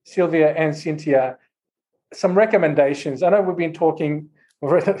 Sylvia and Cynthia, some recommendations. I know we've been talking,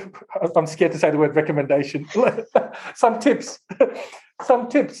 I'm scared to say the word recommendation, some tips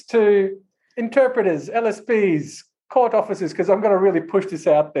to interpreters, LSPs, court officers, because I'm going to really push this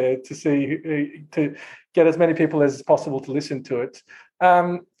out there to get as many people as possible to listen to it.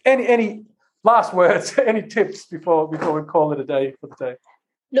 Any last words, any tips before we call it a day for the day?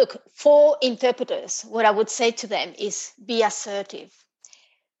 Look, for interpreters, what I would say to them is be assertive.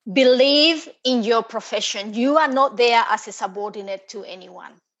 Believe in your profession. You are not there as a subordinate to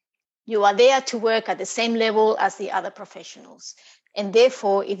anyone. You are there to work at the same level as the other professionals. And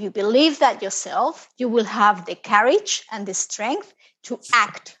therefore, if you believe that yourself, you will have the courage and the strength to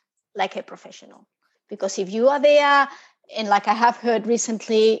act like a professional. Because if you are there, and like I have heard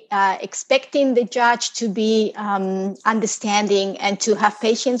recently, expecting the judge to be understanding and to have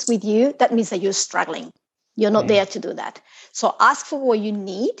patience with you, that means that you're struggling. You're not there to do that. So ask for what you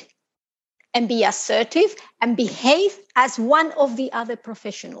need and be assertive and behave as one of the other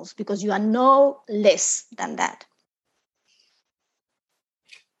professionals, because you are no less than that.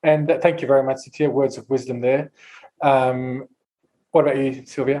 And thank you very much, Cynthia. Words of wisdom there. What about you,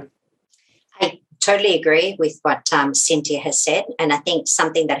 Sylvia? I totally agree with what Cynthia has said. And I think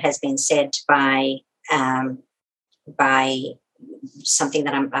something that has been said by something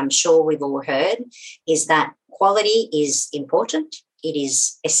that I'm sure we've all heard is that quality is important. It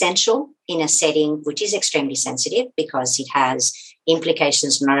is essential in a setting which is extremely sensitive, because it has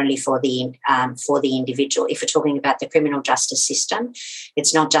implications not only for the individual. If we're talking about the criminal justice system,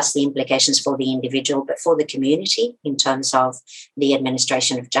 it's not just the implications for the individual, but for the community in terms of the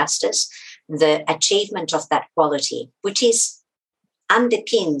administration of justice. The achievement of that quality, which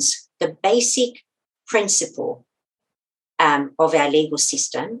underpins the basic principle of our legal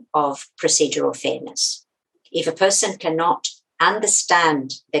system of procedural fairness. If a person cannot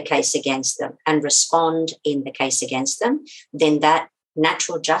understand the case against them and respond in the case against them, then that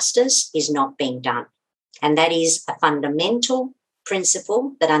natural justice is not being done. And that is a fundamental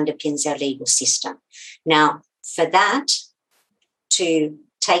principle that underpins our legal system. Now, for that to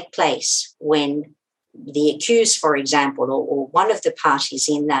take place when the accused, for example, or one of the parties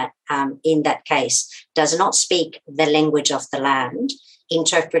in that case does not speak the language of the land,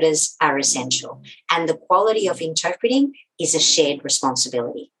 interpreters are essential. And the quality of interpreting is a shared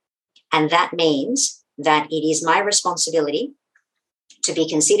responsibility. And that means that it is my responsibility to be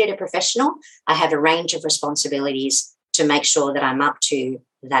considered a professional. I have a range of responsibilities to make sure that I'm up to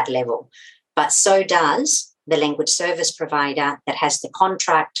that level. But so does the language service provider that has the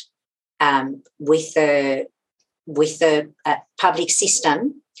contract with the public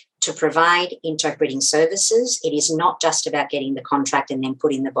system to provide interpreting services. It is not just about getting the contract and then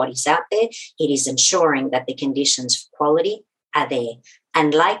putting the bodies out there. It is ensuring that the conditions for quality are there.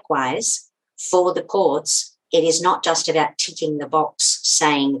 And likewise, for the courts, it is not just about ticking the box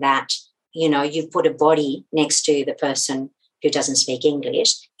saying that, you put a body next to the person who doesn't speak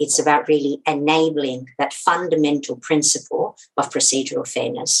English. It's about really enabling that fundamental principle of procedural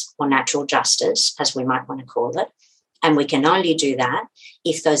fairness, or natural justice, as we might want to call it. And we can only do that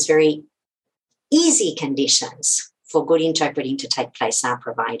if those very easy conditions for good interpreting to take place are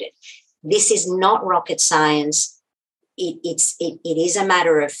provided. This is not rocket science. It is a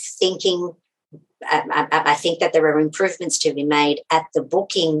matter of thinking I think that there are improvements to be made at the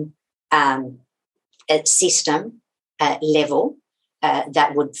booking system level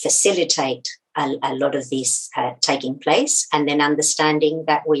that would facilitate a lot of this taking place, and then understanding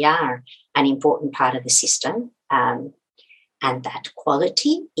that we are an important part of the system, and that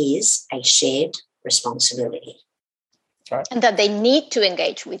quality is a shared responsibility. Right. And that they need to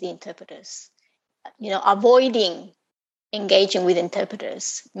engage with interpreters. Avoiding engaging with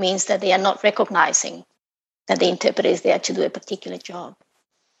interpreters means that they are not recognizing that the interpreter is there to do a particular job.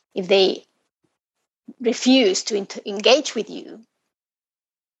 If they refuse to engage with you,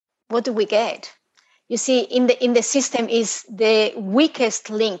 what do we get? You see, in the system, is the weakest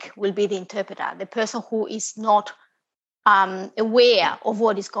link will be the interpreter, the person who is not aware of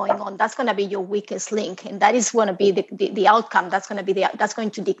what is going on. That's going to be your weakest link, and that is going to be the outcome. That's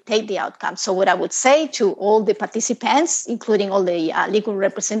going to dictate the outcome. So what I would say to all the participants, including all the legal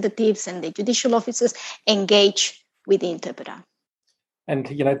representatives and the judicial officers, engage with the interpreter. And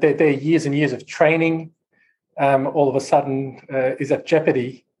their years and years of training all of a sudden is at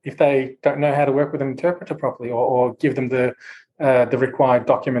jeopardy if they don't know how to work with an interpreter properly, or give them the required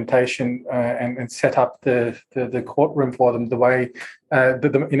documentation and set up the courtroom for them the way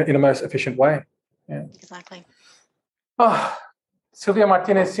in a most efficient way. Yeah. Exactly. Oh, Silvia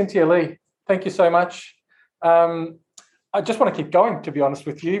Martinez, Cynthia Lee, thank you so much. I just want to keep going, to be honest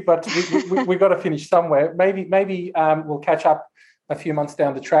with you, but we got to finish somewhere. Maybe we'll catch up a few months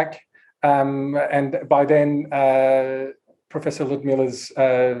down the track, and by then Professor Ludmila's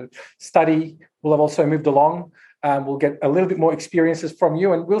study will have also moved along. We'll get a little bit more experiences from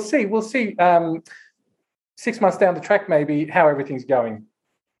you, and we'll see 6 months down the track maybe how everything's going.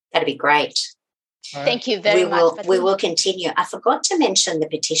 That'd be great. Right. Thank you very much. We will continue. I forgot to mention the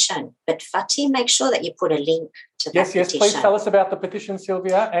petition, but Fatih, make sure that you put a link to that petition. Yes, please tell us about the petition,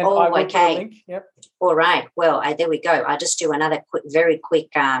 Sylvia, and I will put a link. Yep. All right. Well, there we go. I'll just do another very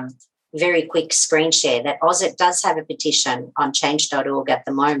quick screen share. That AUSIT does have a petition on change.org at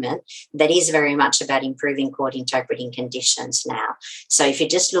the moment that is very much about improving court interpreting conditions now. So if you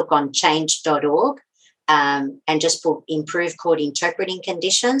just look on change.org and just put improve court interpreting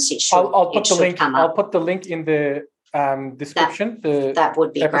conditions, it should, I'll put the link. Come up. I'll put the link in the description. That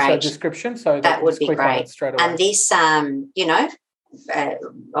would be episode great. Description. So that would be click on great. it straight away. And this,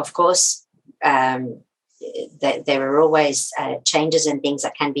 of course, there are always changes and things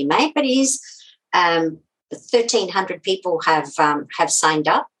that can be made, but it is 1,300 people have signed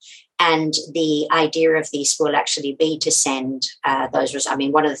up, and the idea of this will actually be to send those. I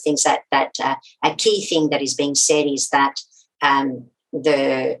mean, one of the things that a key thing that is being said is that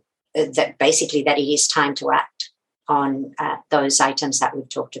that basically that it is time to act on those items that we've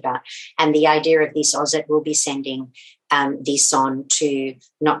talked about, and the idea of this AUSIT will be sending this on to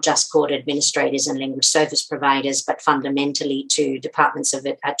not just court administrators and language service providers, but fundamentally to departments of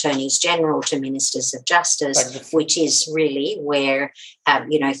attorneys general, to ministers of justice, which is really where,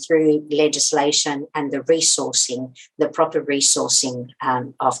 through legislation and the resourcing, the proper resourcing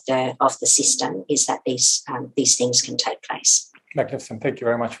of the system, is that these things can take place. Magnificent. Thank you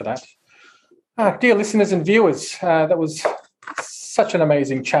very much for that. Dear listeners and viewers, that was such an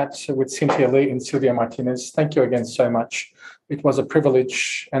amazing chat with Cynthia Lee and Silvia Martinez. Thank you again so much. It was a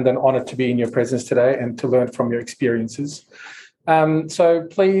privilege and an honour to be in your presence today and to learn from your experiences. So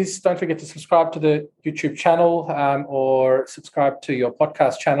please don't forget to subscribe to the YouTube channel or subscribe to your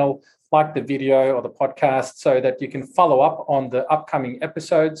podcast channel, like the video or the podcast, so that you can follow up on the upcoming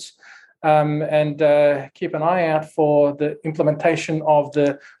episodes, and keep an eye out for the implementation of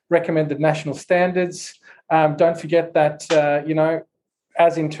the recommended national standards. Don't forget that,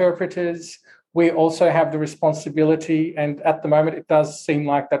 as interpreters, we also have the responsibility, and at the moment it does seem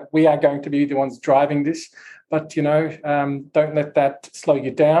like that we are going to be the ones driving this, but, don't let that slow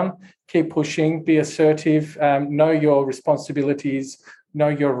you down. Keep pushing, be assertive, know your responsibilities, know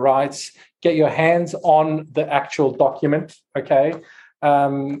your rights, get your hands on the actual document, okay?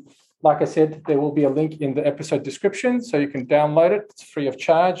 Like I said, there will be a link in the episode description so you can download it. It's free of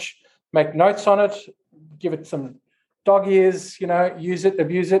charge. Make notes on it. Give it some dog ears, use it,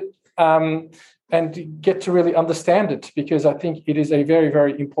 abuse it, and get to really understand it, because I think it is a very,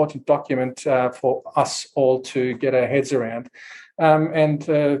 very important document for us all to get our heads around. And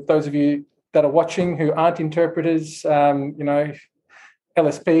those of you that are watching who aren't interpreters,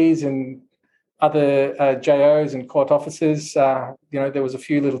 LSPs and other JOs and court officers, there was a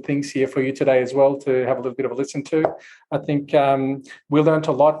few little things here for you today as well to have a little bit of a listen to. I think we learned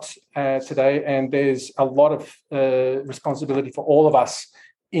a lot today, and there's a lot of responsibility for all of us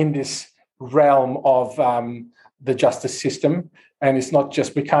in this realm of the justice system. And it's not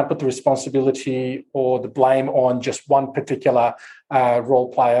just, we can't put the responsibility or the blame on just one particular role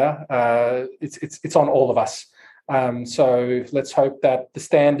player. It's on all of us. So let's hope that the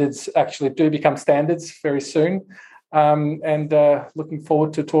standards actually do become standards very soon. And looking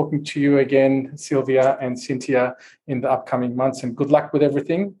forward to talking to you again, Sylvia and Cynthia, in the upcoming months. And good luck with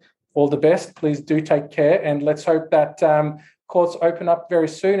everything. All the best. Please do take care. And let's hope that courts open up very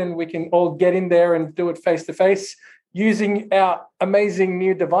soon and we can all get in there and do it face-to-face using our amazing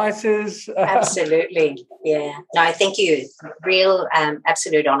new devices. Absolutely. Yeah. No, thank you. Real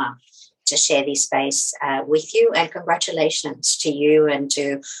absolute honour to share this space with you, and congratulations to you and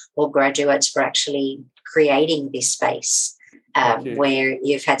to all graduates for actually creating this space where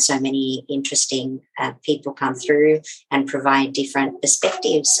you've had so many interesting people come through and provide different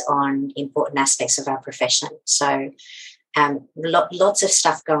perspectives on important aspects of our profession. So lots of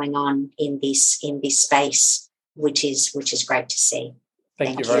stuff going on in this space, which is great to see.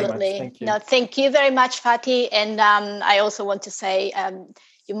 Thank you very much. Thank you. No, thank you very much, Fatty. And I also want to say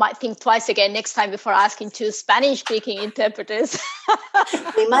you might think twice again next time before asking two Spanish-speaking interpreters.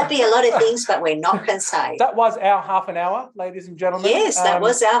 We might be a lot of things, but we're not going to say. That was our half an hour, ladies and gentlemen. Yes, that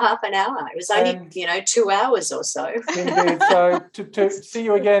was our half an hour. It was only, 2 hours or so. Indeed. So to see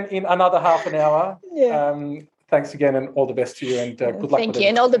you again in another half an hour. Yeah. Thanks again, and all the best to you, and good luck. Thank you,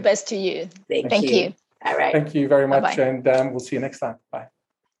 and all the best to you. Thank you. All right. Thank you very much. Bye-bye. And we'll see you next time. Bye.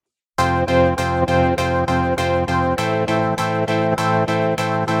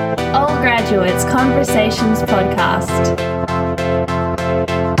 All Graduates Conversations Podcast.